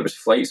cancelled, whether it was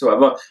flights or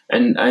whatever,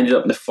 and I ended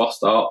up in the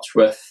first arch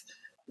with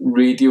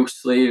Radio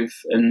Slave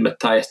and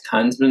Matthias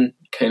Tansman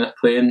kind of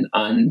playing,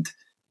 and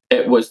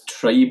it was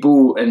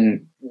tribal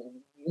and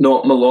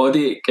not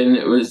melodic, and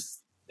it was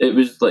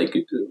like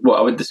what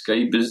I would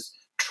describe as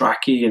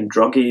tracky and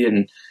druggy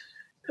and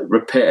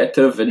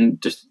repetitive,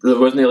 and just it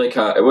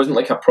wasn't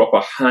like a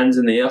proper hands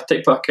in the air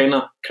type of kind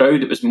of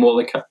crowd. It was more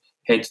like a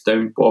heads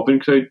down bobbing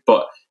crowd,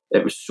 but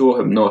it was so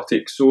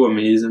hypnotic, so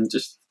amazing.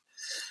 Just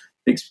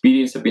the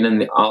experience of being in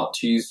the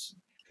Archies.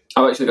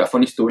 I've actually got a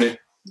funny story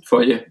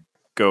for you.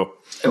 Go.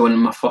 One of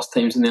my first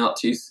times in the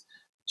Archies.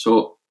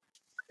 So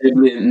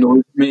everybody that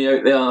knows me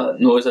out there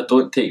knows I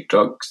don't take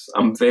drugs.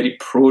 I'm very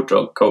pro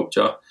drug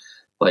culture.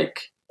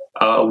 Like,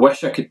 I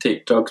wish I could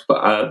take drugs,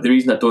 but the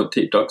reason I don't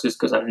take drugs is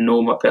because I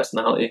know my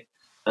personality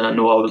and I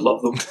know I would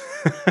love them.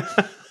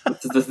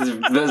 That's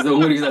the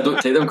only reason I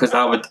don't take them, because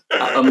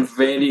I'm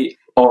very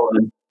all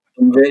in.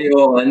 I'm very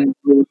all in.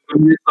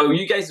 Oh,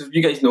 you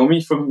guys know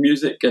me from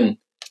music, and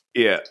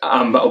yeah,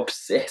 I'm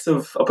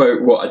obsessive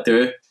about what I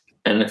do,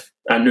 and if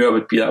I knew I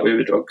would be that way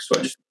with drugs, so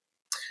I just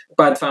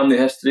bad family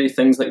history,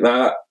 things like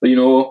that, you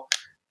know,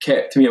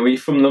 kept me away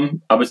from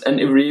them. I was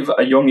into rave at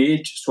a young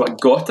age, so I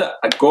got it.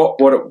 I got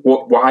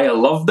why I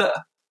loved it.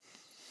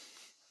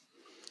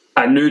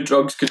 I knew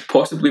drugs could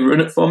possibly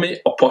ruin it for me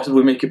or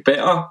possibly make it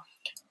better.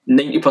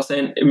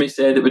 90% of me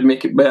said it would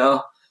make it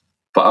better,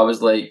 but I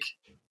was like,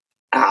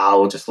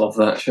 I'll just love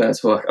that shit,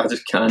 so I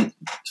just can't.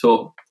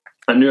 So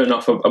I knew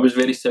enough. I was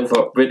very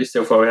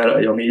self-aware at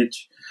a young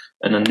age,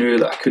 and I knew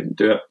that I couldn't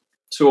do it.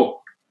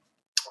 So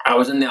I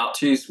was in the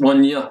Archies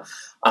one year,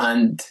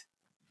 and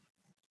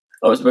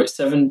I was about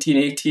 17,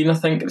 18, I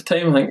think, at the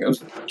time. I think it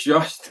was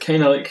just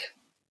kind of like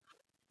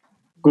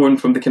going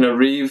from the kind of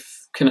rave,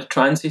 kind of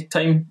trancey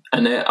time.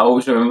 And I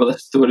always remember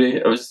this story.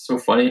 It was so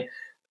funny.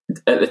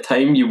 At the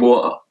time, you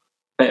wore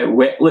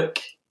Wet Look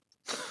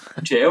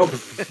gel.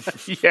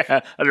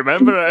 Yeah, I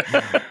remember it.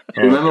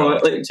 Remember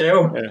Wet Look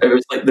gel? Yeah. It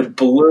was like the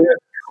blue,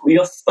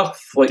 clear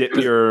stuff. Like Dip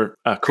your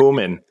comb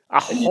in. A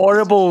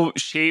horrible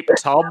shaped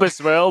tub as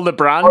well. The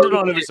branding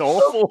on it was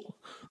awful.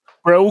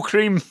 Brill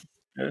cream.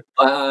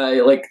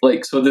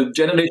 So the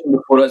generation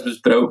before us was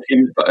Brill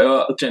Cream, but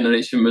our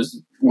generation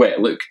was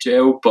Wet Look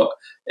gel, but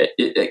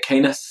it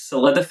kind of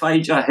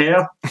solidified your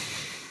hair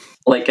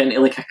like into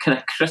like a kind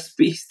of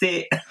crispy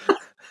state.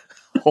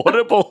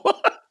 Horrible.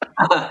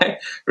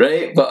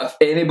 Right, but if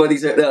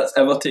anybody's out there that's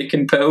ever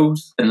taken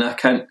pills, and I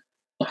can't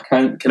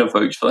kind of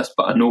vouch for this,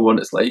 but I know what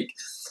it's like.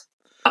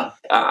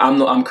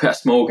 I'm quite a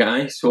small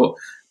guy, so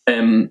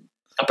a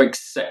big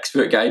 6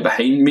 foot guy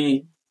behind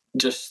me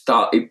just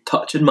started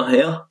touching my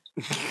hair,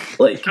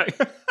 like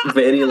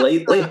very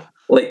lightly,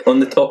 like on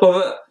the top of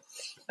it,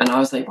 and I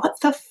was like, "What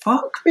the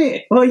fuck,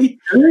 mate? What are you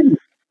doing?"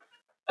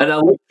 And I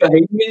looked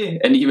behind me,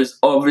 and he was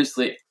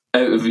obviously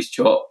out of his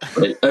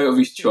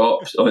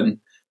chops on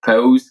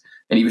pills,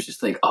 and he was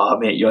just like, "Oh,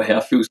 mate, your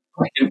hair feels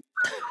fine."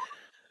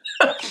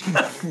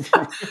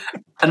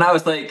 And I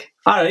was like,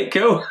 "All right,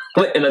 cool."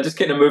 And I just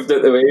kind of moved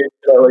out the way,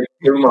 and I like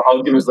gave him a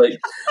hug and was like,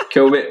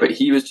 "Cool, mate." But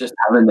he was just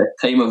having the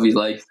time of his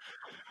life.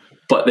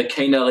 But the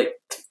kind of like,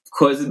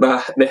 because of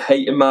the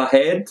height of my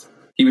head,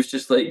 he was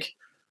just like,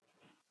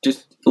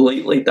 just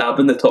lightly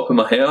dabbing the top of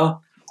my hair,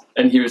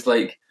 and he was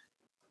like,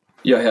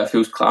 "Your hair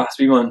feels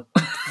classy, man."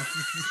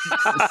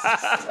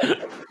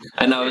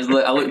 And I was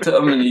like, I looked at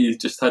him, and he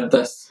just had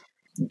this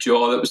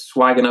jaw that was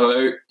swagging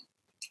about,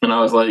 and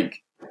I was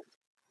like,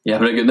 "You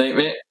having a good night,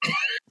 mate?"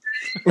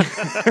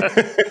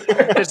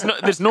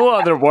 There's no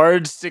other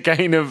words to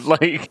kind of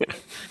like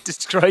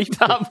describe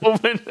that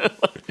moment.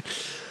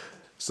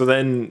 So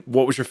then,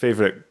 what was your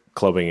favourite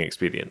clubbing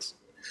experience?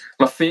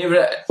 My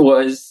favourite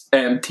was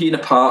Tea in the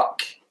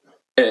Park,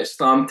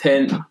 Slam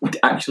Tent,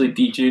 actually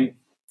DJing.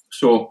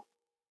 So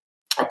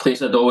a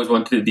place I'd always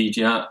wanted to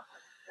DJ at.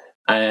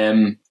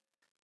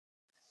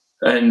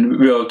 And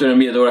we were doing a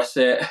Miadora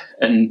set,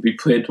 and we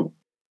played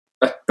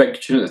a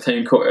big tune at the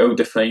time called Ill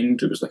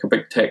Defined. It was like a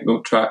big techno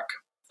track,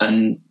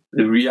 and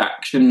the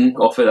reaction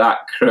off of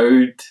that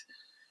crowd,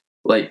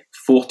 like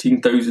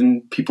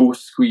 14,000 people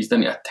squeezed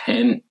into a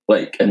tent,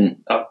 like, and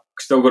I've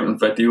still got it on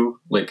video.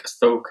 Like, I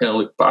still kind of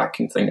look back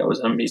and think it was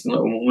an amazing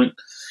little moment.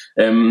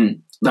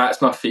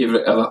 That's my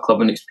favourite ever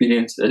clubbing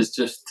experience. Is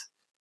just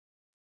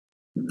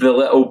the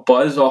little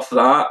buzz off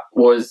that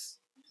was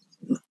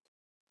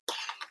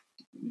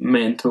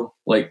mental.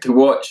 Like, to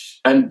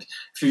watch, and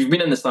if you've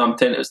been in the Slam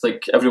tent, it's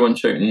like everyone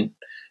shouting,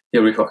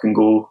 "Here we fucking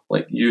go,"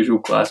 like usual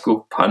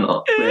Glasgow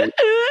pant-up.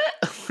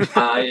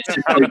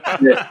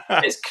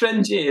 It's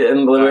cringy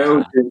and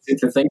well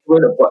to think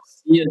about it, but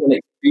see as an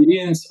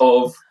experience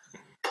of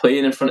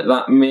playing in front of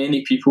that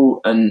many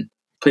people and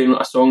playing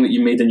a song that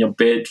you made in your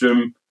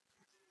bedroom,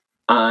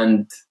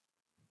 and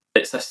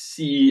it's a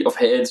sea of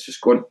heads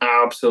just going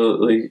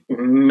absolutely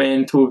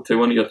mental to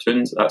one of your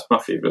tunes. That's my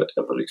favourite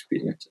ever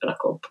experience in a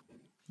club.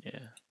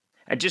 Yeah.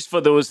 And just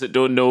for those that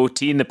don't know,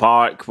 Tea in the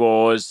Park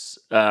was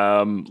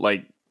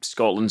like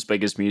Scotland's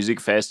biggest music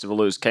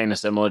festival. It was kind of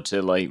similar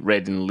to like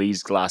Reading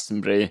Lee's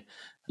Glastonbury.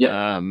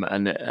 Yeah.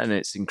 And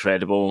it's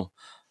incredible.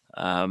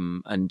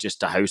 And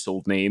just a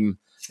household name.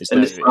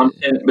 And the Slam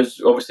tent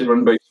was obviously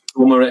run by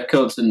Soma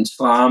Records and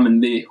Slam,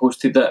 and they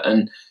hosted it,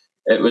 and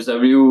it was a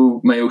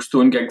real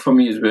milestone gig for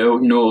me as well.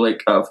 You know,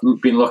 like, I've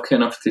been lucky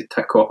enough to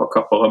tick off a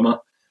couple of my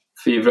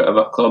favourite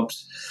ever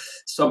clubs.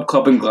 Sub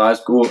Club in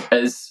Glasgow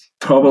is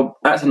probably,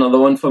 that's another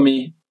one for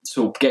me.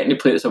 So getting to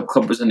play at Sub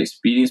Club was an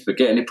experience, but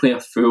getting to play a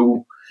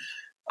full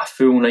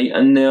night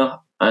in there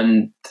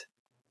and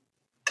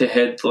to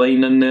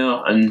headline in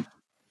there and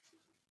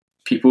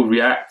people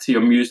react to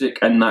your music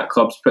in that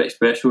club's pretty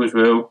special as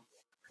well.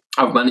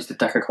 I've managed to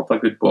tick a couple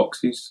of good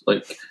boxes,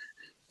 like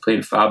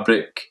playing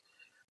Fabric,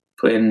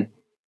 playing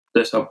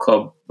the Sub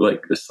Club,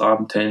 like the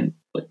Slam tent,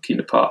 like Tea in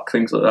the Park,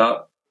 things like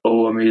that.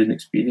 All amazing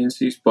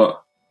experiences,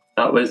 but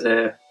that was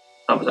a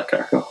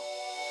cracker.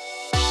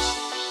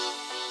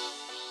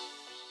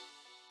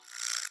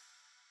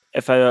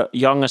 If a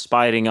young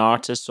aspiring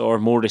artist or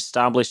more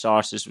established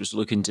artist was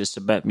looking to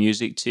submit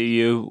music to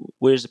you,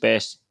 where's the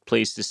best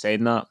place to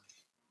send that?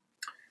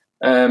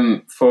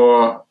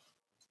 For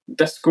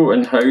disco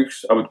and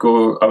house, I would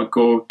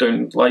go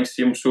down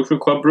Lyceum Social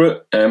Club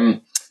route.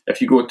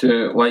 If you go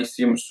to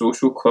Lyceum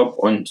Social Club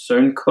on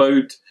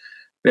SoundCloud,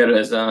 there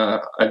is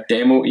a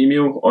demo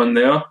email on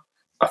there.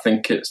 I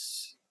think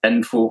it's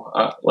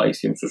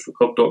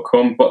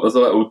info@lyceumsocialclub.com, but there's a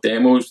little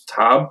demos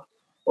tab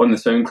on the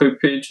SoundCloud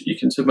page. You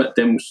can submit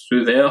demos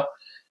through there.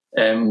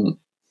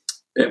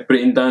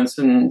 Brain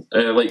Dancing,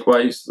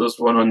 likewise, there's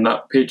one on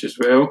that page as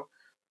well.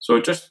 So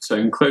just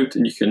SoundCloud,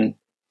 and you can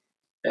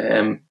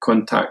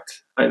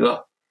contact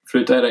either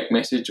through direct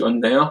message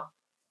on there,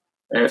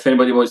 If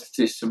anybody wants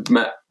to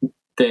submit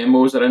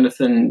demos or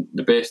anything,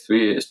 the best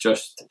way is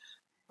just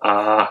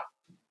a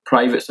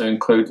private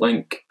SoundCloud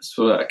link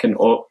so that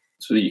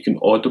you can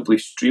audibly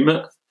stream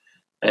it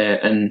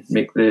and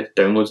make the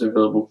downloads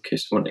available in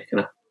case you want to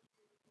kind of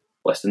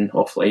listen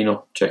offline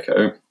or check it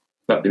out.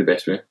 That'd be the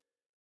best way.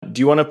 Do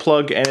you want to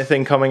plug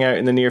anything coming out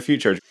in the near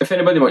future? If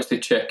anybody wants to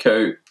check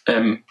out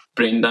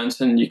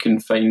Braindancing, you can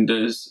find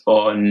us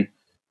on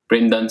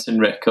Braindancing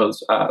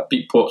Records at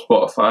Beatport,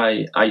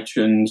 Spotify,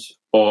 iTunes,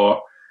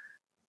 or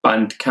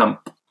Bandcamp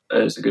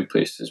is a good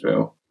place as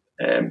well.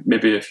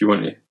 Maybe if you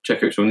want to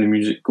check out some of the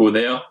music, go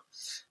there.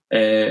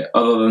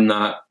 Other than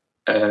that,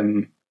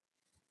 if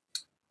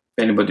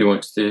anybody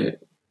wants to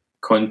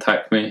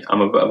contact me,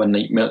 I'm a bit of a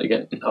nightmare to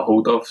get a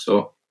hold of,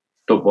 so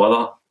don't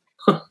bother.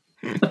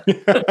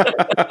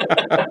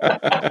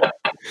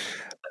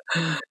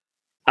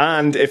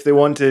 And if they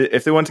want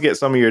to get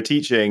some of your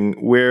teaching,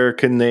 where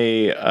can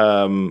they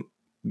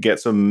get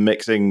some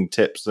mixing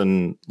tips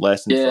and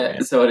lessons? Yeah,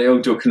 sorry, all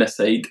joking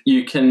aside,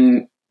 you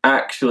can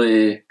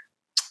actually,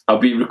 I'll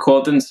be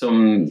recording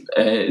some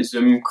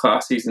Zoom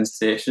classes and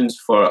sessions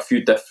for a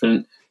few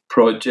different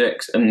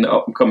projects in the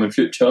up and coming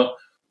future,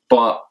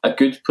 but a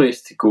good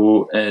place to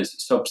go is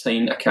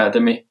Subsign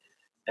Academy.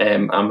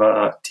 I'm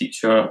a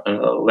teacher and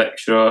a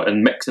lecturer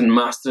in mix and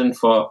mastering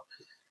for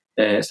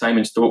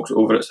Simon Stokes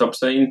over at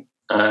Subsign.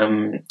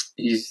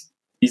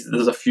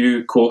 There's a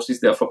few courses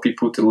there for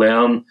people to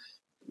learn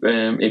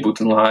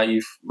Ableton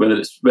Live,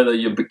 whether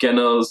you're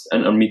beginners,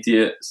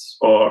 intermediates,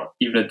 or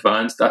even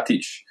advanced. I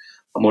teach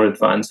a more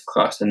advanced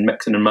class in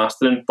mixing and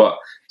mastering, but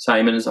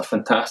Simon is a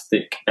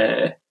fantastic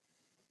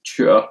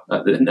tutor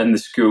in the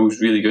school.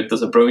 Is really good.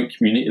 There's a brilliant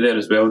community there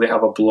as well. They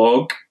have a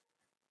blog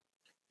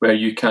where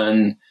you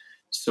can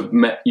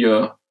submit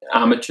your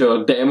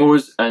amateur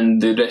demos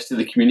and the rest of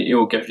the community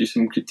will give you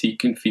some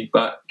critique and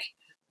feedback.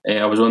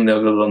 I was on there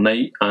the other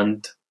night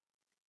and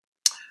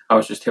I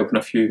was just helping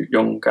a few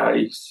young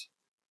guys,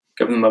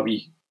 giving them a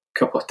wee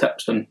couple of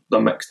tips on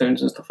their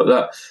mixdowns and stuff like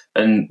that.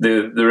 And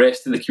the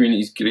rest of the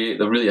community is great.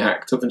 They're really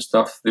active and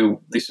stuff.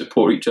 They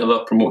support each other,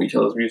 promote each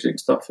other's music and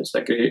stuff. It's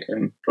a great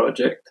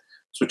project.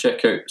 So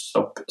check out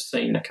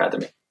Subsign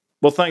Academy.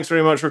 Well, thanks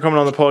very much for coming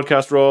on the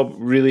podcast, Rob.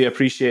 Really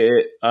appreciate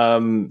it.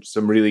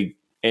 Some really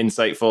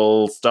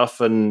insightful stuff,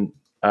 and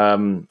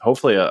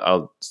hopefully a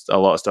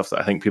lot of stuff that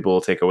I think people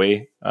will take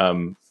away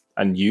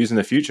and use in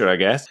the future, I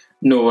guess.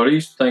 No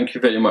worries. Thank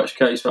you very much,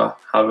 guys, for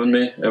having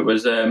me. It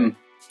was a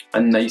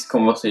nice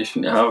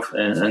conversation to have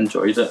and I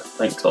enjoyed it.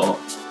 Thanks a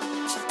lot.